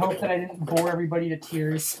 now I hope that I didn't bore everybody to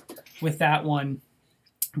tears with that one.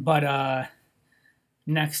 But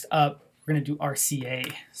next up, we're going to do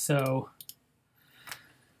RCA. So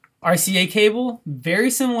RCA cable,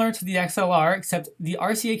 very similar to the XLR, except the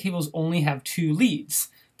RCA cables only have two leads.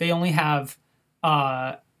 They only have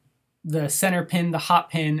the center pin, the hot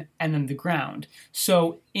pin, and then the ground.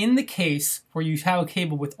 So in the case where you have a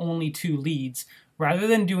cable with only two leads, rather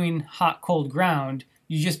than doing hot, cold, ground,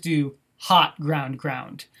 you just do hot, ground,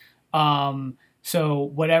 ground.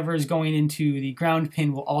 So whatever is going into the ground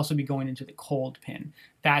pin will also be going into the cold pin.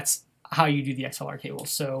 That's how you do the XLR cables.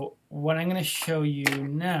 So what I'm going to show you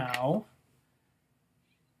now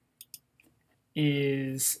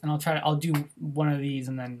is, and I'll do one of these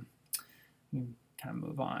and then kind of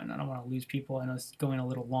move on. I don't want to lose people. I know it's going a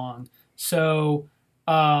little long. So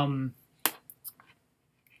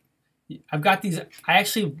I've got these, I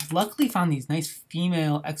actually luckily found these nice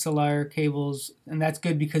female XLR cables, and that's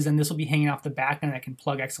good because then this will be hanging off the back and I can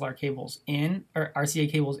plug XLR cables in, or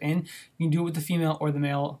RCA cables in. You can do it with the female or the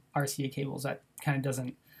male RCA cables. That kind of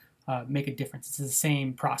doesn't make a difference. It's the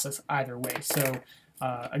same process either way. So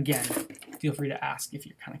again, feel free to ask if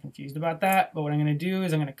you're kind of confused about that. But what I'm going to do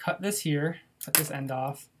is I'm going to cut this here, cut this end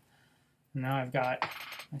off. And now I've got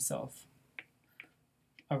myself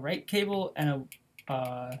a right cable and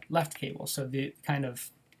a left cable. So the kind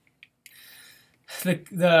of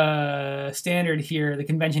the standard here, the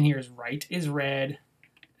convention here is right is red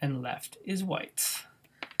and left is white.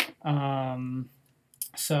 So I'm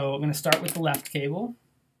going to start with the left cable.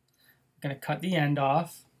 I'm going to cut the end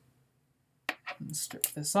off and strip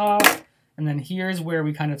this off. And then here's where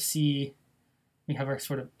we kind of see we have our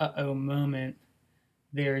sort of uh-oh moment.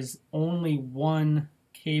 There's only one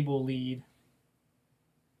cable lead.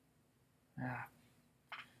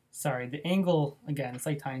 Sorry, the angle, again, it's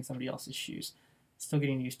like tying somebody else's shoes. Still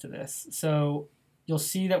getting used to this. So you'll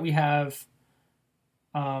see that we have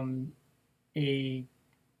a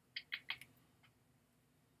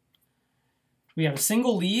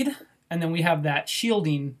single lead, and then we have that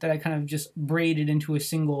shielding that I kind of just braided into a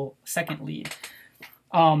single second lead.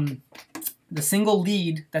 The single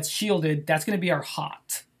lead that's shielded, that's going to be our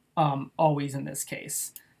hot, always in this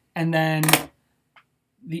case. And then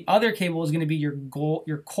the other cable is going to be your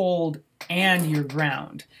cold and your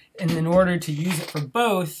ground. And in order to use it for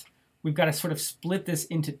both, we've got to sort of split this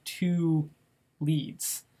into two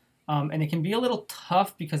leads. And it can be a little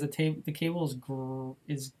tough because the cable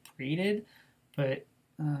is braided, but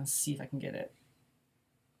let's see if I can get it.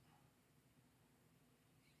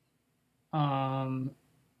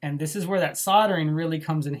 And this is where that soldering really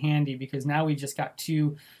comes in handy, because now we've just got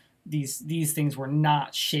these things were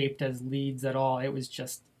not shaped as leads at all. It was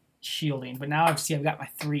just shielding. But now I've got my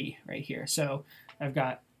three right here. So I've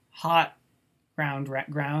got hot,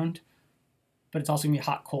 ground, but it's also going to be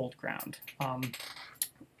hot, cold, ground.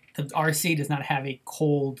 The RCA does not have a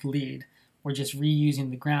cold lead. We're just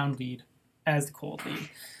reusing the ground lead as the cold lead.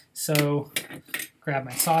 So grab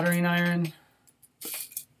my soldering iron.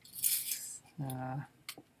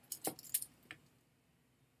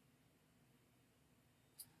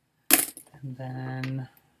 And then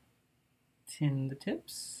tin the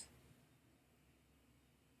tips.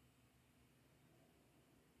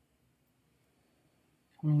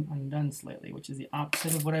 Coming undone slightly, which is the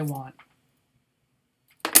opposite of what I want.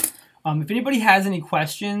 If anybody has any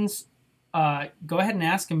questions, go ahead and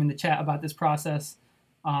ask them in the chat about this process,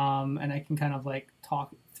 and I can kind of like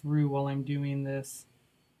talk through while I'm doing this.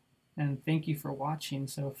 And thank you for watching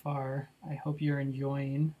so far. I hope you're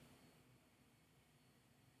enjoying.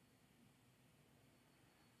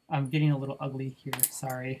 I'm getting a little ugly here,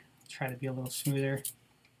 sorry. I'll try to be a little smoother.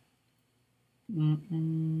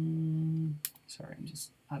 Sorry, I'm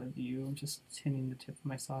just out of view. I'm just tinning the tip of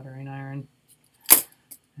my soldering iron.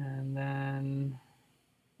 And then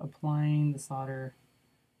applying the solder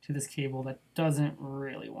to this cable that doesn't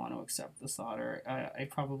really want to accept the solder. I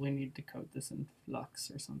probably need to coat this in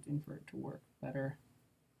flux or something for it to work better.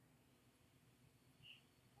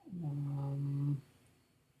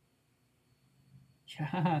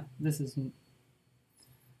 Yeah, this isn't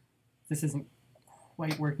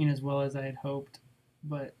quite working as well as I had hoped,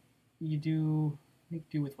 but you do make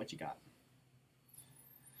do with what you got.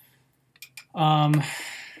 I'm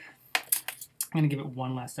going to give it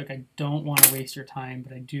one last look. I don't want to waste your time,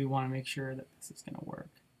 but I do want to make sure that this is going to work.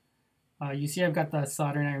 You see I've got the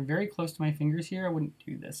soldering iron very close to my fingers here. I wouldn't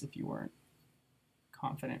do this if you weren't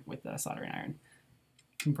confident with the soldering iron.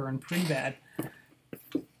 It can burn pretty bad.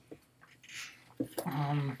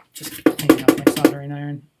 Just hanging up my soldering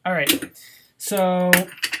iron. All right, so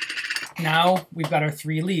now we've got our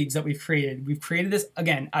three leads that we've created. We've created this,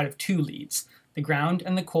 again, out of two leads. The ground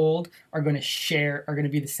and the cold are going to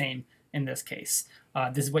be the same in this case.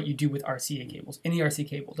 This is what you do with RCA cables. Any RCA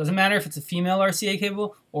cable. Doesn't matter if it's a female RCA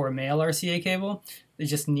cable or a male RCA cable. It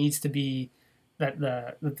just needs to be that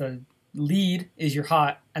the lead is your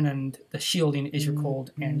hot, and then the shielding is your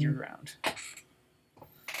cold and your ground.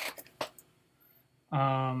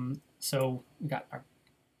 So we got our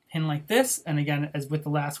pin like this, and again, as with the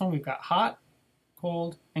last one, we've got hot,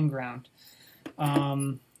 cold, and ground.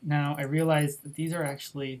 Now I realize that these are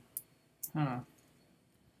actually, I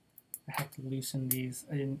I have to loosen these.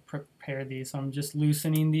 I didn't prepare these, so I'm just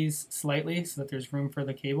loosening these slightly so that there's room for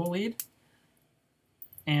the cable lead.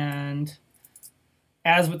 And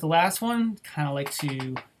as with the last one, kind of like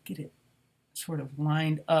to get it sort of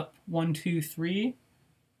lined up 1, 2, 3,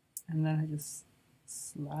 and then I just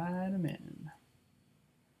slide them in.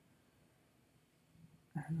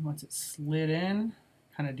 And once it's slid in,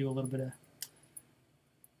 kind of do a little bit of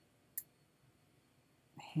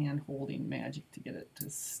hand-holding magic to get it to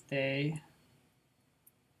stay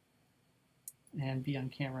and be on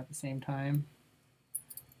camera at the same time.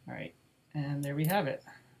 All right, and there we have it.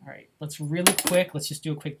 All right, let's just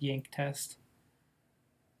do a quick yank test.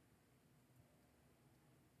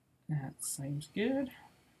 That seems good.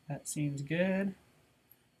 That seems good.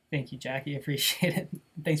 Thank you, Jackie. I appreciate it.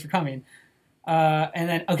 Thanks for coming. And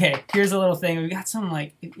then, okay, here's a little thing. We got some,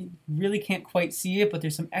 like, you really can't quite see it, but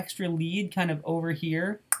there's some extra lead kind of over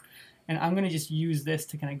here. And I'm going to just use this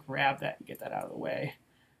to kind of grab that and get that out of the way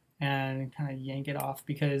and kind of yank it off,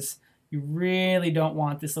 because you really don't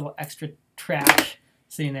want this little extra trash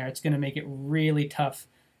sitting there. It's going to make it really tough.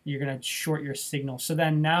 You're going to short your signal. So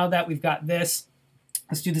then now that we've got this,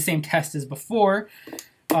 let's do the same test as before.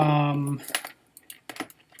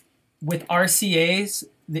 With RCAs,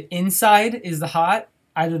 the inside is the hot,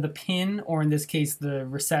 either the pin or in this case the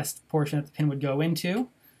recessed portion that the pin would go into.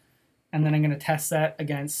 And then I'm going to test that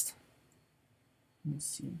against, let me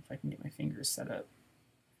see if I can get my fingers set up.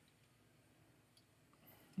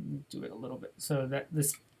 Let me do it a little bit. So that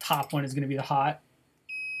this top one is going to be the hot.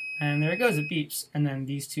 And there it goes, it beeps. And then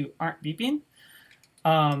these two aren't beeping.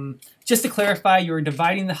 Just to clarify, you're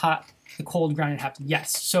dividing the cold ground in half.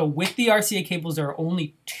 Yes. So with the RCA cables, there are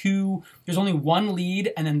only there's only one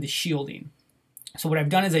lead and then the shielding. So what I've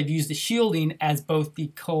done is I've used the shielding as both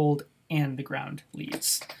the cold and the ground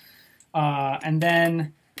leads. And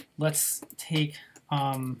then let's take,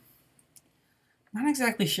 not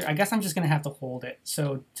exactly sure. I guess I'm just going to have to hold it.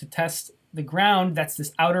 So to test the ground, that's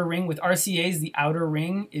this outer ring. With RCAs, the outer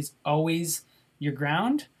ring is always your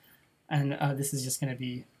ground. And this is just going to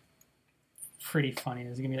be pretty funny.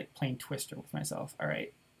 This is going to be like playing Twister with myself. All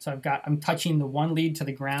right. So I'm touching the one lead to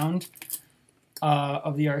the ground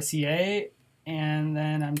of the RCA. And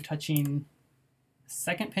then I'm touching the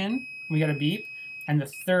second pin. We got a beep. And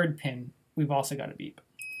the third pin, we've also got a beep.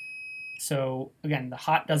 So again, the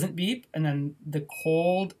hot doesn't beep. And then the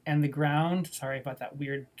cold and the ground, sorry about that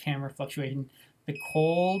weird camera fluctuation. The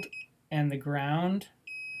cold and the ground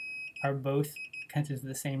are both connected to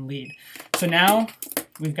the same lead. So now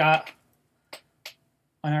we've got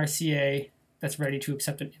an RCA that's ready to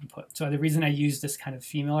accept an input. So the reason I used this kind of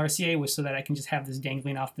female RCA was so that I can just have this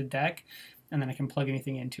dangling off the deck and then I can plug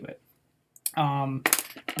anything into it.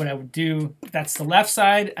 What I would do, that's the left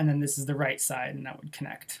side, and then this is the right side, and that would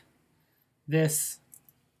connect this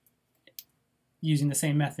using the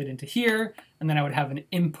same method into here, and then I would have an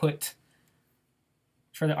input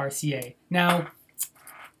for the RCA. Now,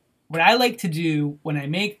 what I like to do when I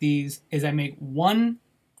make these is I make one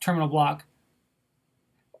terminal block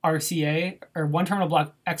RCA, or one terminal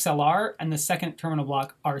block XLR, and the second terminal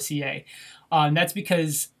block RCA. That's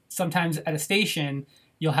because sometimes at a station,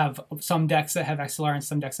 you'll have some decks that have XLR and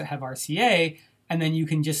some decks that have RCA, and then you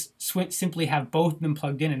can just simply have both of them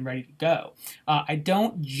plugged in and ready to go. I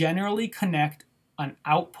don't generally connect an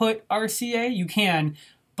output RCA. You can,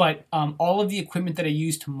 but all of the equipment that I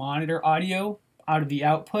use to monitor audio out of the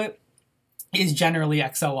output is generally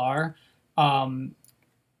XLR.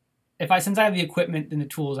 Since I have the equipment and the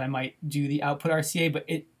tools, I might do the output RCA, but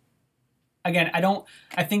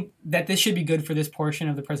I think that this should be good for this portion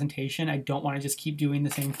of the presentation. I don't want to just keep doing the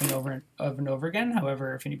same thing over and over again.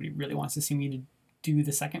 However, if anybody really wants to see me to do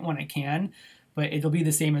the second one, I can, but it'll be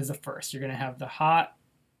the same as the first. You're going to have the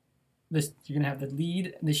you're going to have the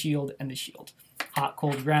lead, the shield, and the shield. Hot,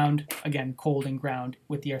 cold, ground. Again, cold and ground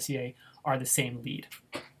with the RCA are the same lead.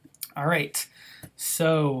 All right,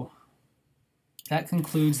 so that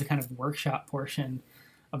concludes the kind of workshop portion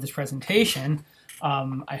of this presentation.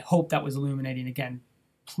 I hope that was illuminating. Again,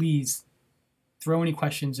 please throw any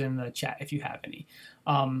questions in the chat if you have any.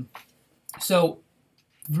 So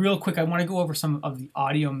real quick, I want to go over some of the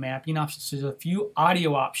audio mapping options. So there's a few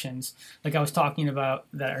audio options, like I was talking about,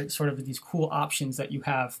 that are sort of these cool options that you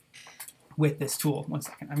have with this tool. One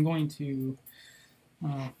second. I'm going to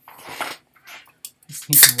just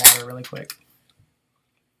need some water really quick.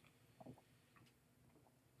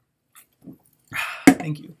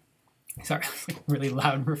 Thank you. Sorry, it's like really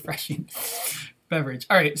loud, refreshing beverage.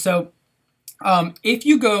 All right, so if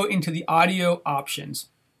you go into the audio options,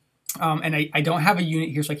 and I don't have a unit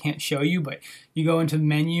here, so I can't show you, but you go into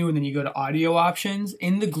menu and then you go to audio options.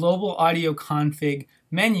 In the global audio config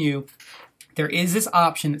menu, there is this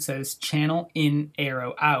option that says channel in,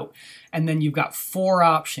 arrow out. And then you've got 4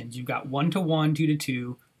 options. You've got 1 to 1, 2 to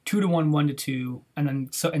 2, 2 to 1, 1 to 2, and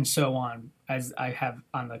then so on, as I have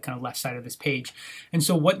on the kind of left side of this page. And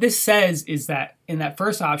so what this says is that in that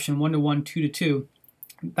first option, 1 to 1, 2 to 2,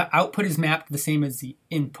 the output is mapped the same as the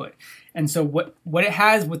input. And so what it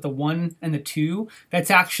has with the 1 and the 2,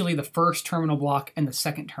 that's actually the first terminal block and the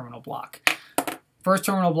second terminal block. First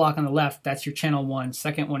terminal block on the left, that's your channel 1.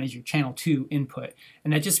 Second one is your channel 2 input.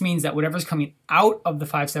 And that just means that whatever's coming out of the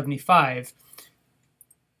 575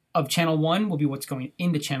 of channel 1 will be what's going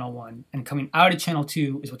into channel 1. And coming out of channel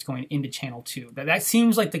 2 is what's going into channel 2. That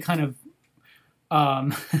seems like the kind of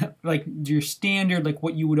like your standard, like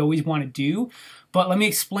what you would always want to do. But let me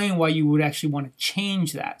explain why you would actually want to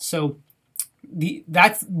change that. So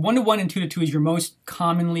that's 1 to 1 and 2 to 2 is your most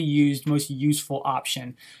commonly used, most useful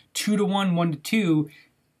option. 2 to 1, 1 to 2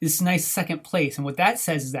 is nice second place. And what that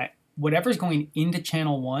says is that whatever's going into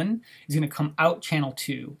channel 1 is going to come out channel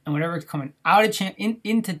 2. And whatever's coming out of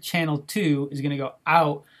into channel 2 is going to go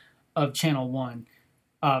out of channel 1.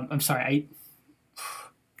 I'm sorry,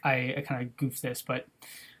 I kind of goofed this, but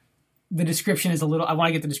the description is a little, I want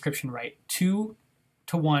to get the description right. 2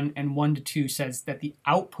 to 1 and 1 to 2 says that the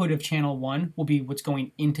output of channel 1 will be what's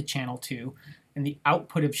going into channel 2, and the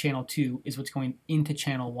output of channel 2 is what's going into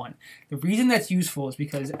channel 1. The reason that's useful is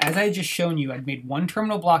because, as I just shown you, I'd made one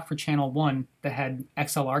terminal block for channel 1 that had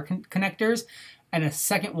XLR connectors, and a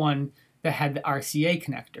second one that had the RCA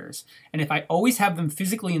connectors. And if I always have them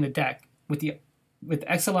physically in the deck with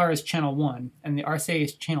XLR as channel 1 and the RCA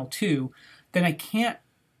as channel 2, then I can't,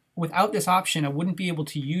 without this option, I wouldn't be able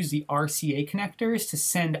to use the RCA connectors to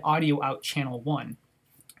send audio out channel 1.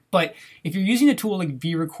 But if you're using a tool like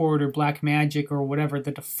vRecord or Blackmagic or whatever,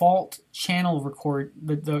 the default channel record,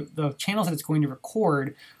 the channels that it's going to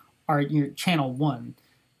record are your channel 1.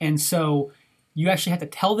 And so you actually have to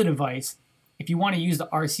tell the device, if you want to use the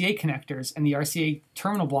RCA connectors and the RCA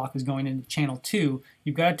terminal block is going into channel 2,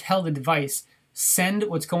 you've got to tell the device, send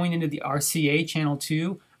what's going into the RCA channel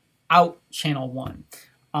 2 out channel 1.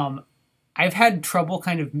 I've had trouble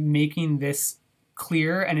kind of making this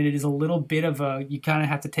clear, and it is a little bit of a, you kind of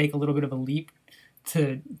have to take a little bit of a leap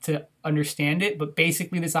to understand it, but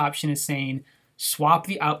basically this option is saying swap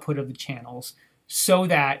the output of the channels so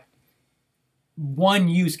that one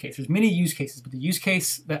use case, there's many use cases, but the use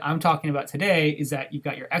case that I'm talking about today is that you've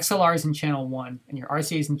got your XLRs in channel 1 and your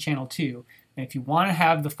RCAs in channel 2, and if you want to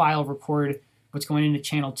have the file record what's going into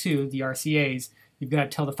channel 2, the RCAs, you've got to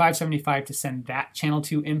tell the 575 to send that channel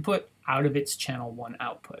 2 input out of its channel 1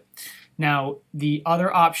 output. Now, the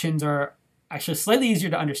other options are actually slightly easier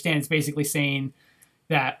to understand. It's basically saying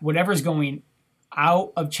that whatever's going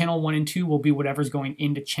out of channel 1 and 2 will be whatever's going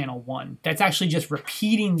into channel 1. That's actually just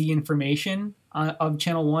repeating the information of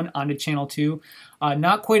channel 1 onto channel 2.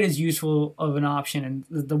 Not quite as useful of an option, and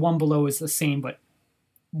the one below is the same, but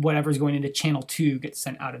whatever's going into channel 2 gets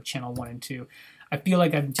sent out of channel 1 and 2. I feel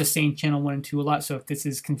like I'm just saying channel 1 and 2 a lot, so if this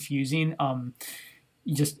is confusing,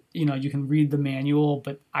 you can read the manual,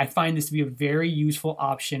 but I find this to be a very useful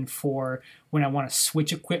option for when I want to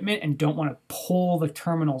switch equipment and don't want to pull the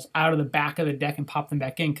terminals out of the back of the deck and pop them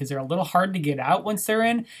back in, because they're a little hard to get out once they're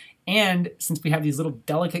in. And since we have these little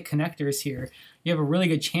delicate connectors here, you have a really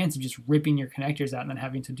good chance of just ripping your connectors out and then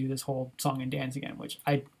having to do this whole song and dance again, which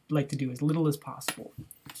I like to do as little as possible.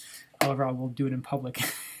 However, I will do it in public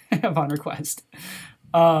upon request.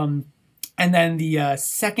 And then the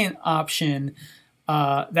second option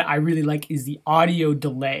that I really like is the audio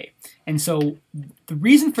delay. And so the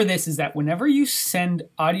reason for this is that whenever you send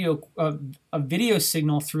audio, a video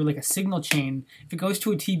signal through like a signal chain, if it goes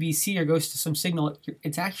to a TBC or goes to some signal,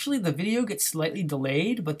 it's actually, the video gets slightly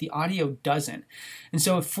delayed, but the audio doesn't. And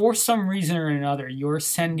so if for some reason or another, you're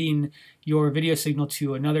sending your video signal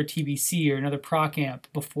to another TBC or another proc amp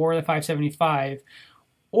before the 575,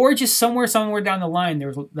 or just somewhere down the line,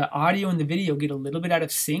 the audio and the video get a little bit out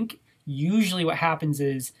of sync, usually what happens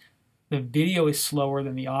is the video is slower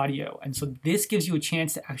than the audio. And so this gives you a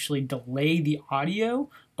chance to actually delay the audio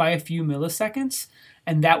by a few milliseconds,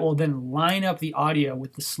 and that will then line up the audio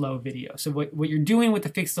with the slow video. So what you're doing with the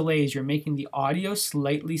fixed delay is you're making the audio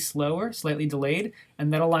slightly slower, slightly delayed,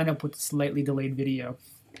 and that'll line up with the slightly delayed video.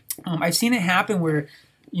 I've seen it happen where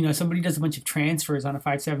somebody does a bunch of transfers on a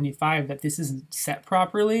 575 that this isn't set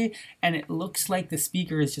properly, and it looks like the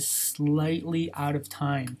speaker is just slightly out of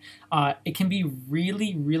time. It can be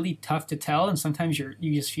really, really tough to tell, and sometimes you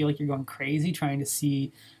just feel like you're going crazy trying to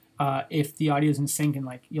see if the audio is in sync, and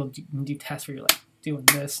like you'll do tests where you're like doing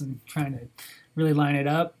this and trying to really line it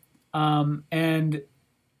up. And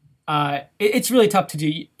It's really tough to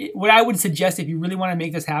do. What I would suggest if you really want to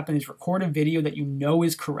make this happen is record a video that you know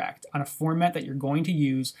is correct on a format that you're going to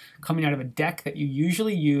use, coming out of a deck that you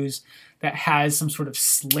usually use that has some sort of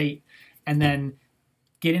slate, and then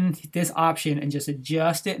get in this option and just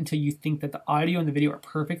adjust it until you think that the audio and the video are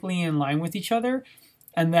perfectly in line with each other,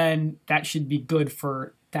 and then that should be good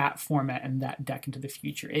for that format and that deck into the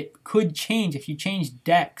future. It could change if you change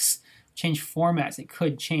decks, change formats, it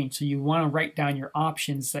could change. So you want to write down your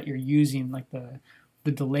options that you're using, like the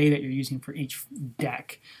delay that you're using for each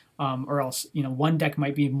deck, or else one deck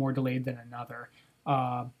might be more delayed than another.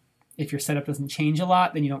 If your setup doesn't change a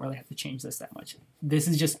lot, then you don't really have to change this that much. This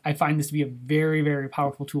is just, I find this to be a very, very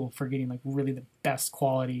powerful tool for getting like really the best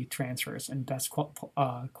quality transfers and best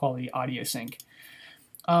quality audio sync.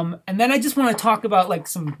 And then I just want to talk about like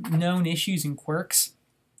some known issues and quirks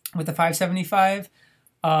with the 575.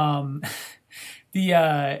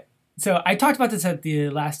 So I talked about this at the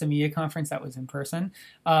last EMEA conference that was in person,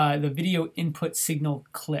 the video input signal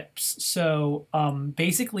clips. So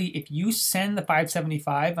basically, if you send the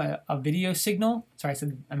 575 a video signal, sorry,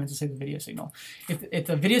 I meant to say the video signal. If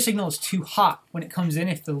the video signal is too hot when it comes in,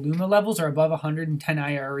 if the luma levels are above 110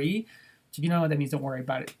 IRE, so if you don't know what that means, don't worry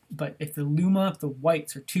about it. But if the luma, if the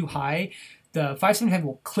whites are too high, the 575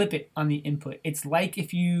 will clip it on the input. It's like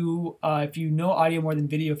if you know audio more than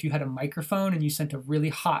video, if you had a microphone and you sent a really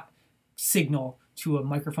hot signal to a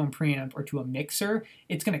microphone preamp or to a mixer,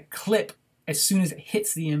 it's going to clip as soon as it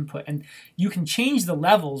hits the input. And you can change the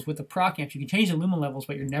levels with the proc amp. You can change the luma levels,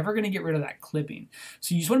 but you're never going to get rid of that clipping.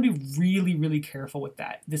 So you just want to be really, really careful with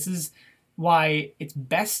that. This is why it's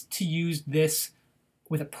best to use this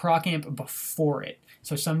with a proc amp before it.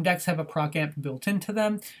 So some decks have a proc amp built into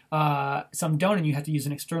them, some don't, and you have to use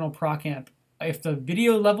an external proc amp. If the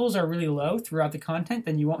video levels are really low throughout the content,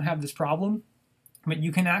 then you won't have this problem, but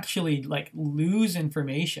you can actually like lose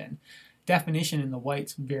definition in the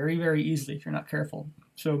whites very, very easily if you're not careful.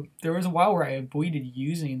 So there was a while where I avoided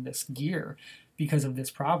using this gear because of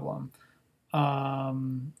this problem.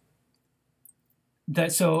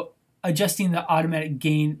 So adjusting the automatic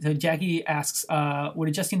gain. So Jackie asks, would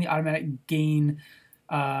adjusting the automatic gain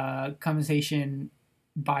compensation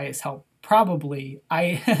bias help? Probably.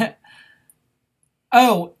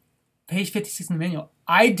 Oh, page 56 in the manual.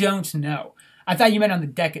 I don't know. I thought you meant on the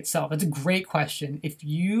deck itself. That's a great question. If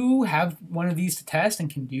you have one of these to test and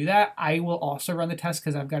can do that, I will also run the test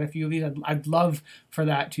because I've got a few of these. I'd love for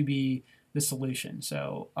that to be the solution.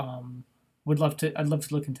 So I'd love to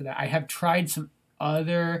look into that. I have tried some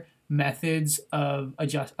other methods of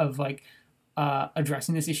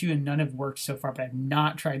addressing this issue, and none have worked so far, but I've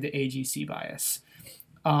not tried the AGC bias.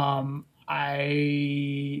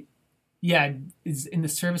 Is in the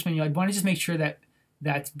service manual. I want to just make sure that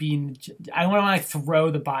that's being, I don't want to throw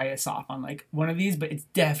the bias off on like one of these, but it's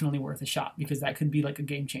definitely worth a shot because that could be like a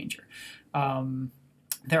game changer.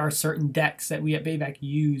 There are certain decks that we at BAVC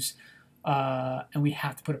use, and we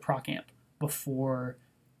have to put a proc amp before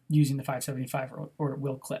using the 575 or it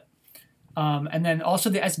will clip. And then also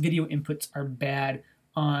the S-video inputs are bad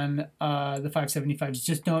on the 575s.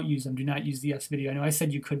 Just don't use them. Do not use the S-video. I know I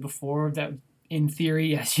said you could before. That in theory,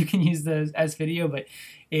 yes, you can use the S-video, but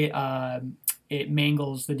it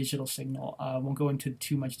mangles the digital signal. Won't go into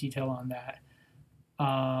too much detail on that.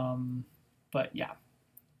 But yeah,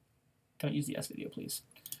 don't use the S-video, please.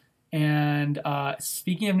 And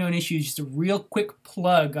speaking of known issues, just a real quick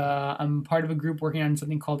plug. I'm part of a group working on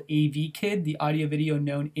something called AV-KID, the Audio Video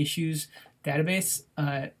Known Issues database.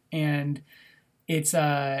 And it's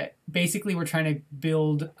basically we're trying to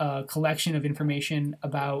build a collection of information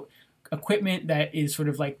about equipment that is sort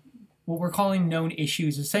of like what we're calling known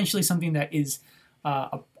issues, essentially something that is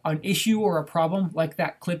an issue or a problem like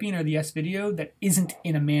that clipping or the S-video that isn't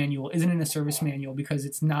in a manual, isn't in a service manual because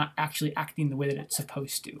it's not actually acting the way that it's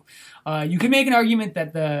supposed to. You can make an argument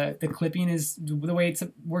that the clipping is the way it's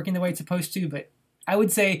working the way it's supposed to, but I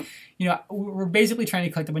would say, we're basically trying to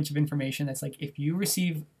collect a bunch of information that's like if you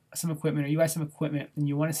receive some equipment or you buy some equipment and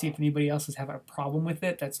you want to see if anybody else is having a problem with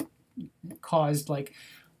it that's caused like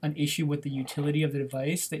an issue with the utility of the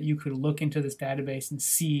device, that you could look into this database and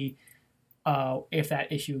see if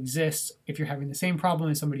that issue exists, if you're having the same problem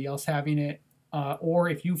as somebody else having it, or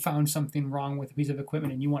if you found something wrong with a piece of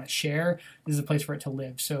equipment and you want to share, this is a place for it to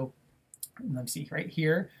live. So let me see right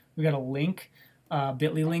here, we got a link,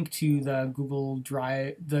 bit.ly link to the Google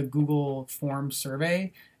Drive, the Google Forms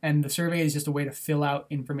survey, and the survey is just a way to fill out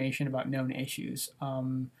information about known issues.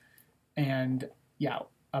 And yeah,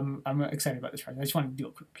 I'm excited about this project. I just wanted to do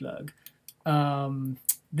a quick plug.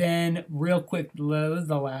 Then real quick, the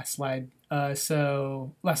last slide. Last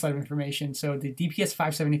slide of information. So the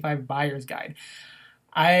DPS-575 buyer's guide.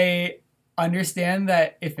 I understand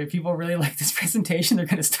that if people really like this presentation, they're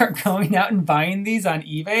going to start going out and buying these on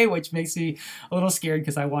eBay, which makes me a little scared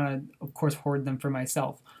because I want to, of course, hoard them for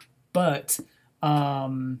myself. But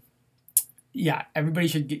yeah, everybody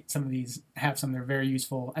should get some of these, have some. They're very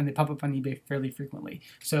useful, and they pop up on eBay fairly frequently.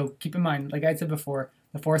 So keep in mind, like I said before,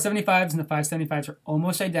 the 475s and the 575s are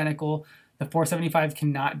almost identical. The 475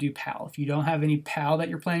 cannot do PAL. If you don't have any PAL that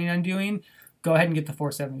you're planning on doing, go ahead and get the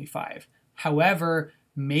 475. However,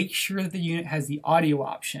 make sure that the unit has the audio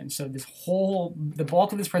option. So the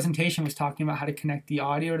bulk of this presentation was talking about how to connect the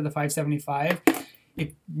audio to the 575.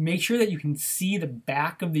 Make sure that you can see the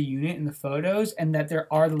back of the unit in the photos and that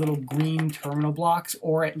there are the little green terminal blocks,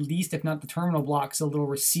 or at least, if not the terminal blocks, the little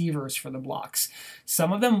receivers for the blocks.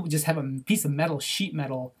 Some of them just have a piece of metal, sheet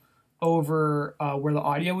metal, over where the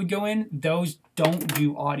audio would go in. Those don't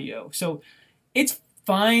do audio. So it's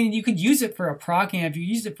fine. You could use it for a proc amp, you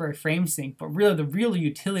use it for a frame sync, but really the real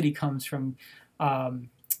utility comes from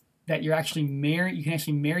that you can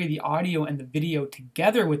actually marry the audio and the video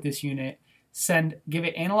together with this unit. Give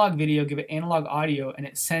it analog video, give it analog audio, and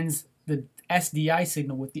it sends the SDI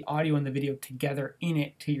signal with the audio and the video together in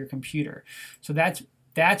it to your computer. So that's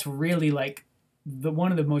really like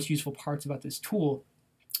one of the most useful parts about this tool.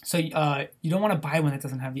 So you don't want to buy one that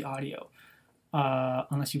doesn't have the audio,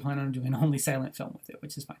 unless you plan on doing only silent film with it,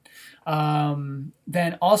 which is fine.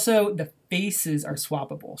 Then also the faces are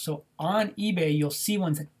swappable. So on eBay, you'll see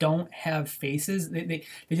ones that don't have faces. They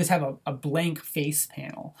just have a blank face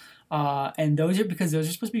panel. And those are because those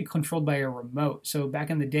are supposed to be controlled by a remote. So back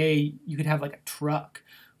in the day, you could have like a truck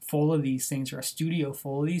full of these things or a studio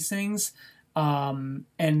full of these things. And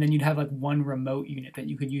then you'd have like one remote unit that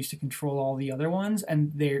you could use to control all the other ones.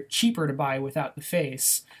 And they're cheaper to buy without the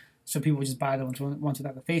face. So people would just buy the ones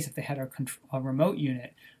without the face if they had a remote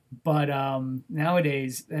unit. But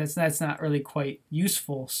nowadays, that's not really quite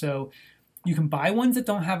useful. So you can buy ones that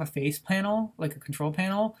don't have a face panel, like a control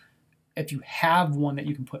panel, if you have one that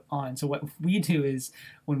you can put on. So what we do is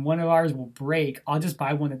when one of ours will break, I'll just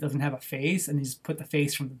buy one that doesn't have a face and just put the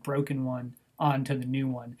face from the broken one onto the new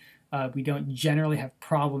one. We don't generally have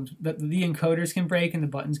problems. The encoders can break and the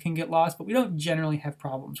buttons can get lost, but we don't generally have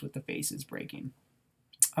problems with the faces breaking.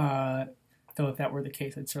 Though if that were the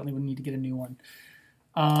case, I certainly would need to get a new one.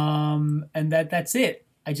 And that's it.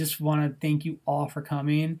 I just want to thank you all for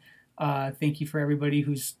coming. Thank you for everybody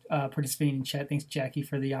who's participating in chat. Thanks, Jackie,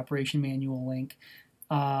 for the operation manual link.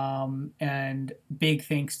 And big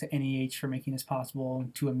thanks to NEH for making this possible,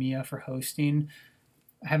 and to EMEA for hosting.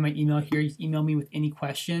 I have my email here. You can email me with any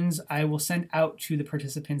questions. I will send out to the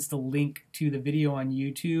participants the link to the video on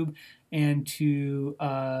YouTube and to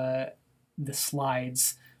the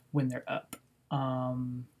slides when they're up.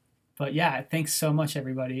 But yeah, thanks so much,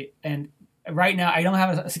 everybody. And right now, I don't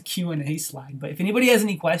have a Q&A slide, but if anybody has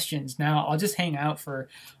any questions, now I'll just hang out for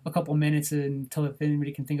a couple minutes until if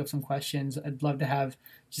anybody can think of some questions. I'd love to have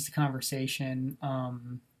just a conversation. I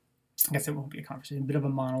guess it won't be a conversation, a bit of a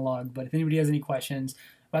monologue, but if anybody has any questions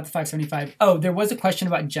about the 575. Oh, there was a question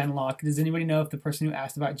about Genlock. Does anybody know if the person who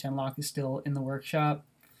asked about Genlock is still in the workshop?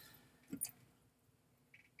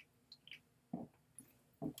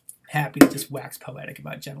 Happy to just wax poetic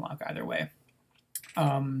about Genlock either way.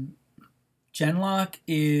 Genlock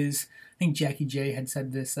is, I think Jackie J had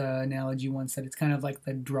said this analogy once, that it's kind of like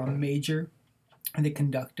the drum major and the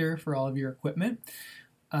conductor for all of your equipment.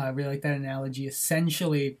 I really like that analogy.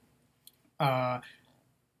 Essentially, all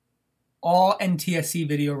NTSC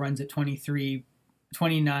video runs at 23,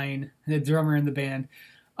 29, the drummer in the band.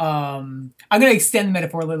 I'm going to extend the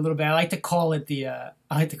metaphor a little bit. I like to call it the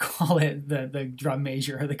drum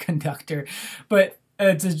major or the conductor, but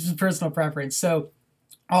it's just a personal preference. So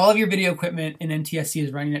all of your video equipment in NTSC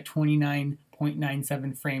is running at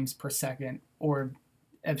 29.97 frames per second, or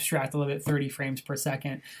abstract a little bit, 30 frames per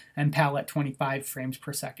second, and PAL at 25 frames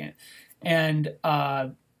per second. And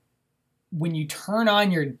when you turn on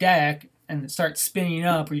your deck and it starts spinning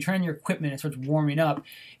up, or you turn on your equipment and it starts warming up,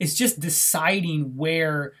 it's just deciding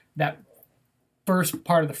where that first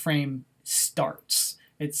part of the frame starts.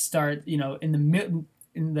 It starts,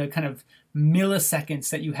 in the kind of milliseconds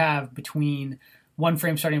that you have between one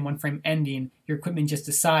frame starting and one frame ending. Your equipment just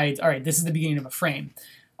decides, all right, this is the beginning of a frame.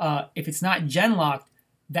 If it's not Genlocked,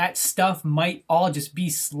 that stuff might all just be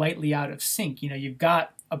slightly out of sync. You've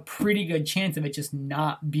got a pretty good chance of it just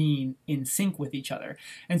not being in sync with each other.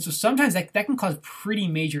 And so sometimes that can cause pretty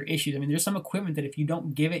major issues. I mean, there's some equipment that if you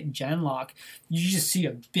don't give it Genlock, you just see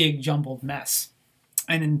a big jumbled mess.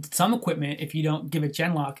 And in some equipment, if you don't give it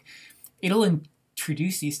Genlock, it'll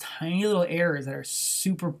introduce these tiny little errors that are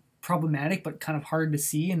super problematic, but kind of hard to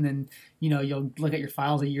see. And then, you'll look at your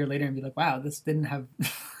files a year later and be like, wow, this didn't have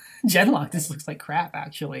Genlock. This looks like crap,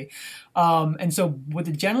 actually. And so what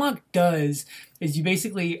the Genlock does is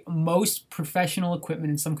most professional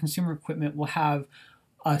equipment and some consumer equipment will have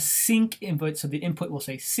a sync input. So the input will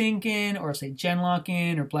say sync in, or say Genlock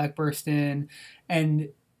in, or blackburst in. And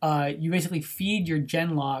you basically feed your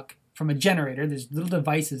Genlock from a generator. There's little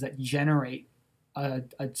devices that generate a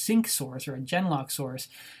sync source or a Genlock source,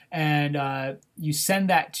 and you send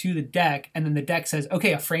that to the deck, and then the deck says,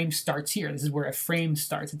 okay, a frame starts here. This is where a frame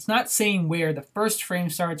starts. It's not saying where the first frame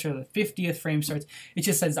starts or the 50th frame starts. It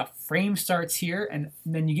just says a frame starts here, and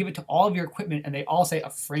then you give it to all of your equipment, and they all say a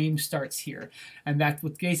frame starts here. And that's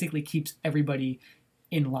what basically keeps everybody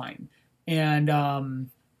in line. And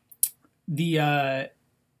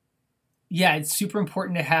it's super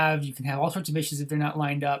important to have. You can have all sorts of issues if they're not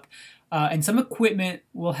lined up. And some equipment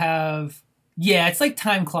will have, it's like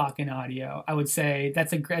time clock in audio. I would say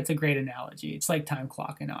that's a great analogy. It's like time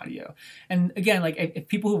clock in audio. And again, like if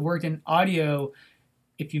people who've worked in audio,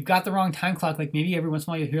 if you've got the wrong time clock, like maybe every once in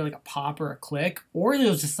a while you'll hear like a pop or a click, or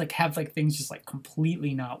you'll just like have like things just like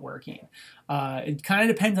completely not working. It kind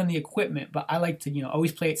of depends on the equipment, but I like to,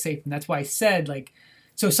 always play it safe. And that's why I said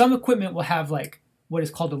so some equipment will have like what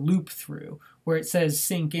is called a loop through, where it says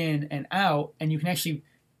sync in and out, and you can actually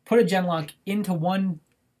put a Genlock into one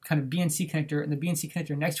kind of BNC connector, and the BNC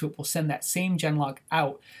connector next to it will send that same Genlock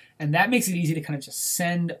out. And that makes it easy to kind of just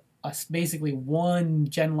send us basically one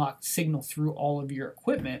Genlock signal through all of your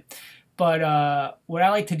equipment. But what I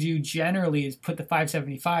like to do generally is put the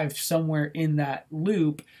 575 somewhere in that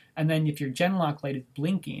loop, and then if your Genlock light is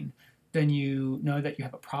blinking, then you know that you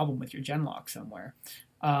have a problem with your Genlock somewhere.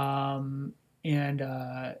 I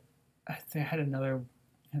had another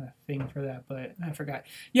thing for that, but I forgot.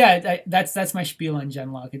 That's my spiel on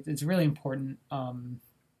Genlock. It's really important, and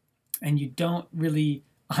you don't really,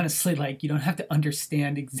 honestly, you don't have to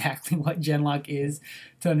understand exactly what Genlock is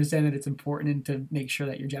to understand that it's important and to make sure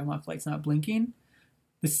that your Genlock light's not blinking.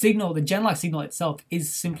 The Genlock signal itself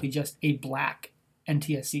is simply just a black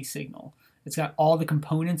NTSC signal. It's got all the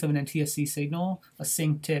components of an NTSC signal: a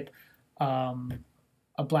sync tip, a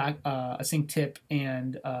sync tip,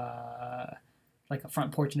 and like a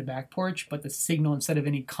front porch and a back porch, but the signal, instead of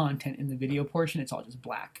any content in the video portion, it's all just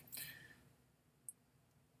black.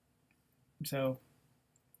 So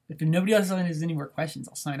if nobody else has any more questions,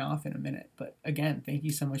 I'll sign off in a minute. But again, thank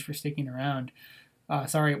you so much for sticking around.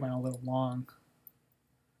 Sorry it went a little long.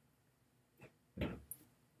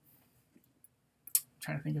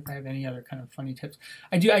 Trying to think if I have any other kind of funny tips.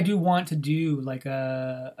 I do want to do like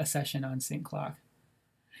a session on sync clock.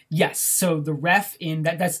 Yes, so the ref in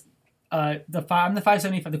that's on the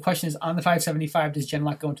 575. The question is, on the 575, does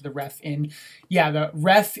Genlock go into the ref in? Yeah, the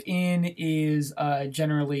ref in is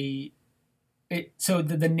generally it. So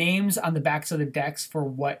the names on the backs of the decks for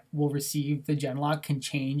what will receive the Genlock can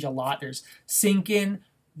change a lot. There's sync in,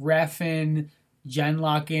 ref in,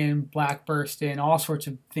 Genlock in, blackburst in, all sorts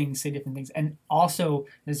of things say different things. And also,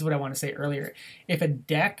 this is what I want to say earlier. If a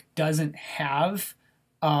deck doesn't have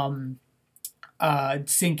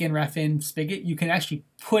sync in, ref in, spigot, you can actually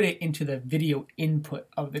put it into the video input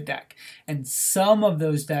of the deck. And some of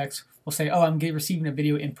those decks will say, oh, I'm receiving a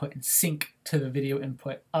video input and sync to the video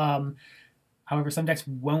input. However, some decks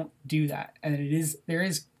won't do that. And there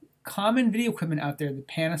is common video equipment out there, the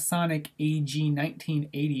Panasonic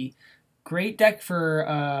AG1980, great deck for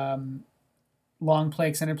long play,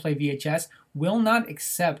 extended play VHS, will not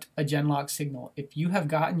accept a Genlock signal. If you have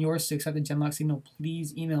gotten yours to accept a Genlock signal,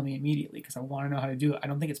 please email me immediately because I want to know how to do it. I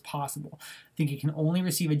don't think it's possible. I think it can only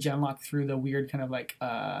receive a Genlock through the weird kind of like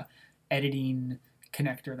editing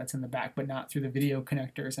connector that's in the back, but not through the video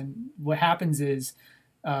connectors. And what happens is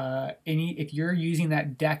if you're using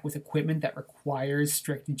that deck with equipment that requires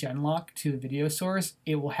strict Genlock to the video source,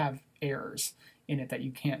 it will have errors in it that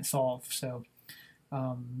you can't solve. So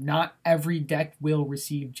not every deck will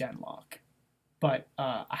receive Genlock, but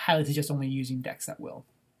I highly suggest only using decks that will.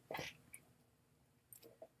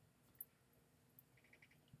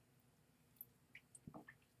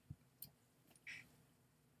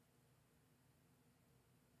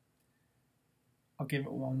 I'll give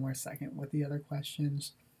it one more second with the other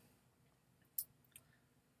questions.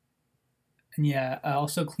 And yeah,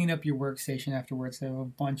 also clean up your workstation afterwards. I have a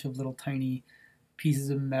bunch of little tiny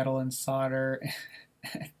pieces of metal and solder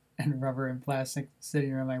and rubber and plastic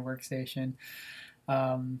sitting around my workstation,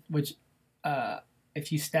 which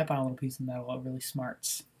if you step on a little piece of metal, it really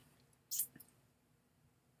smarts.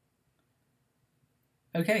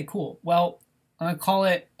 Okay, cool. Well, I'm going to call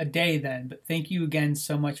it a day then, but thank you again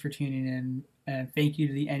so much for tuning in, and thank you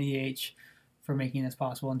to the NEH for making this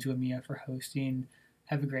possible and to EMEA for hosting.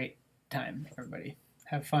 Have a great time, everybody.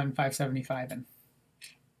 Have fun 575 and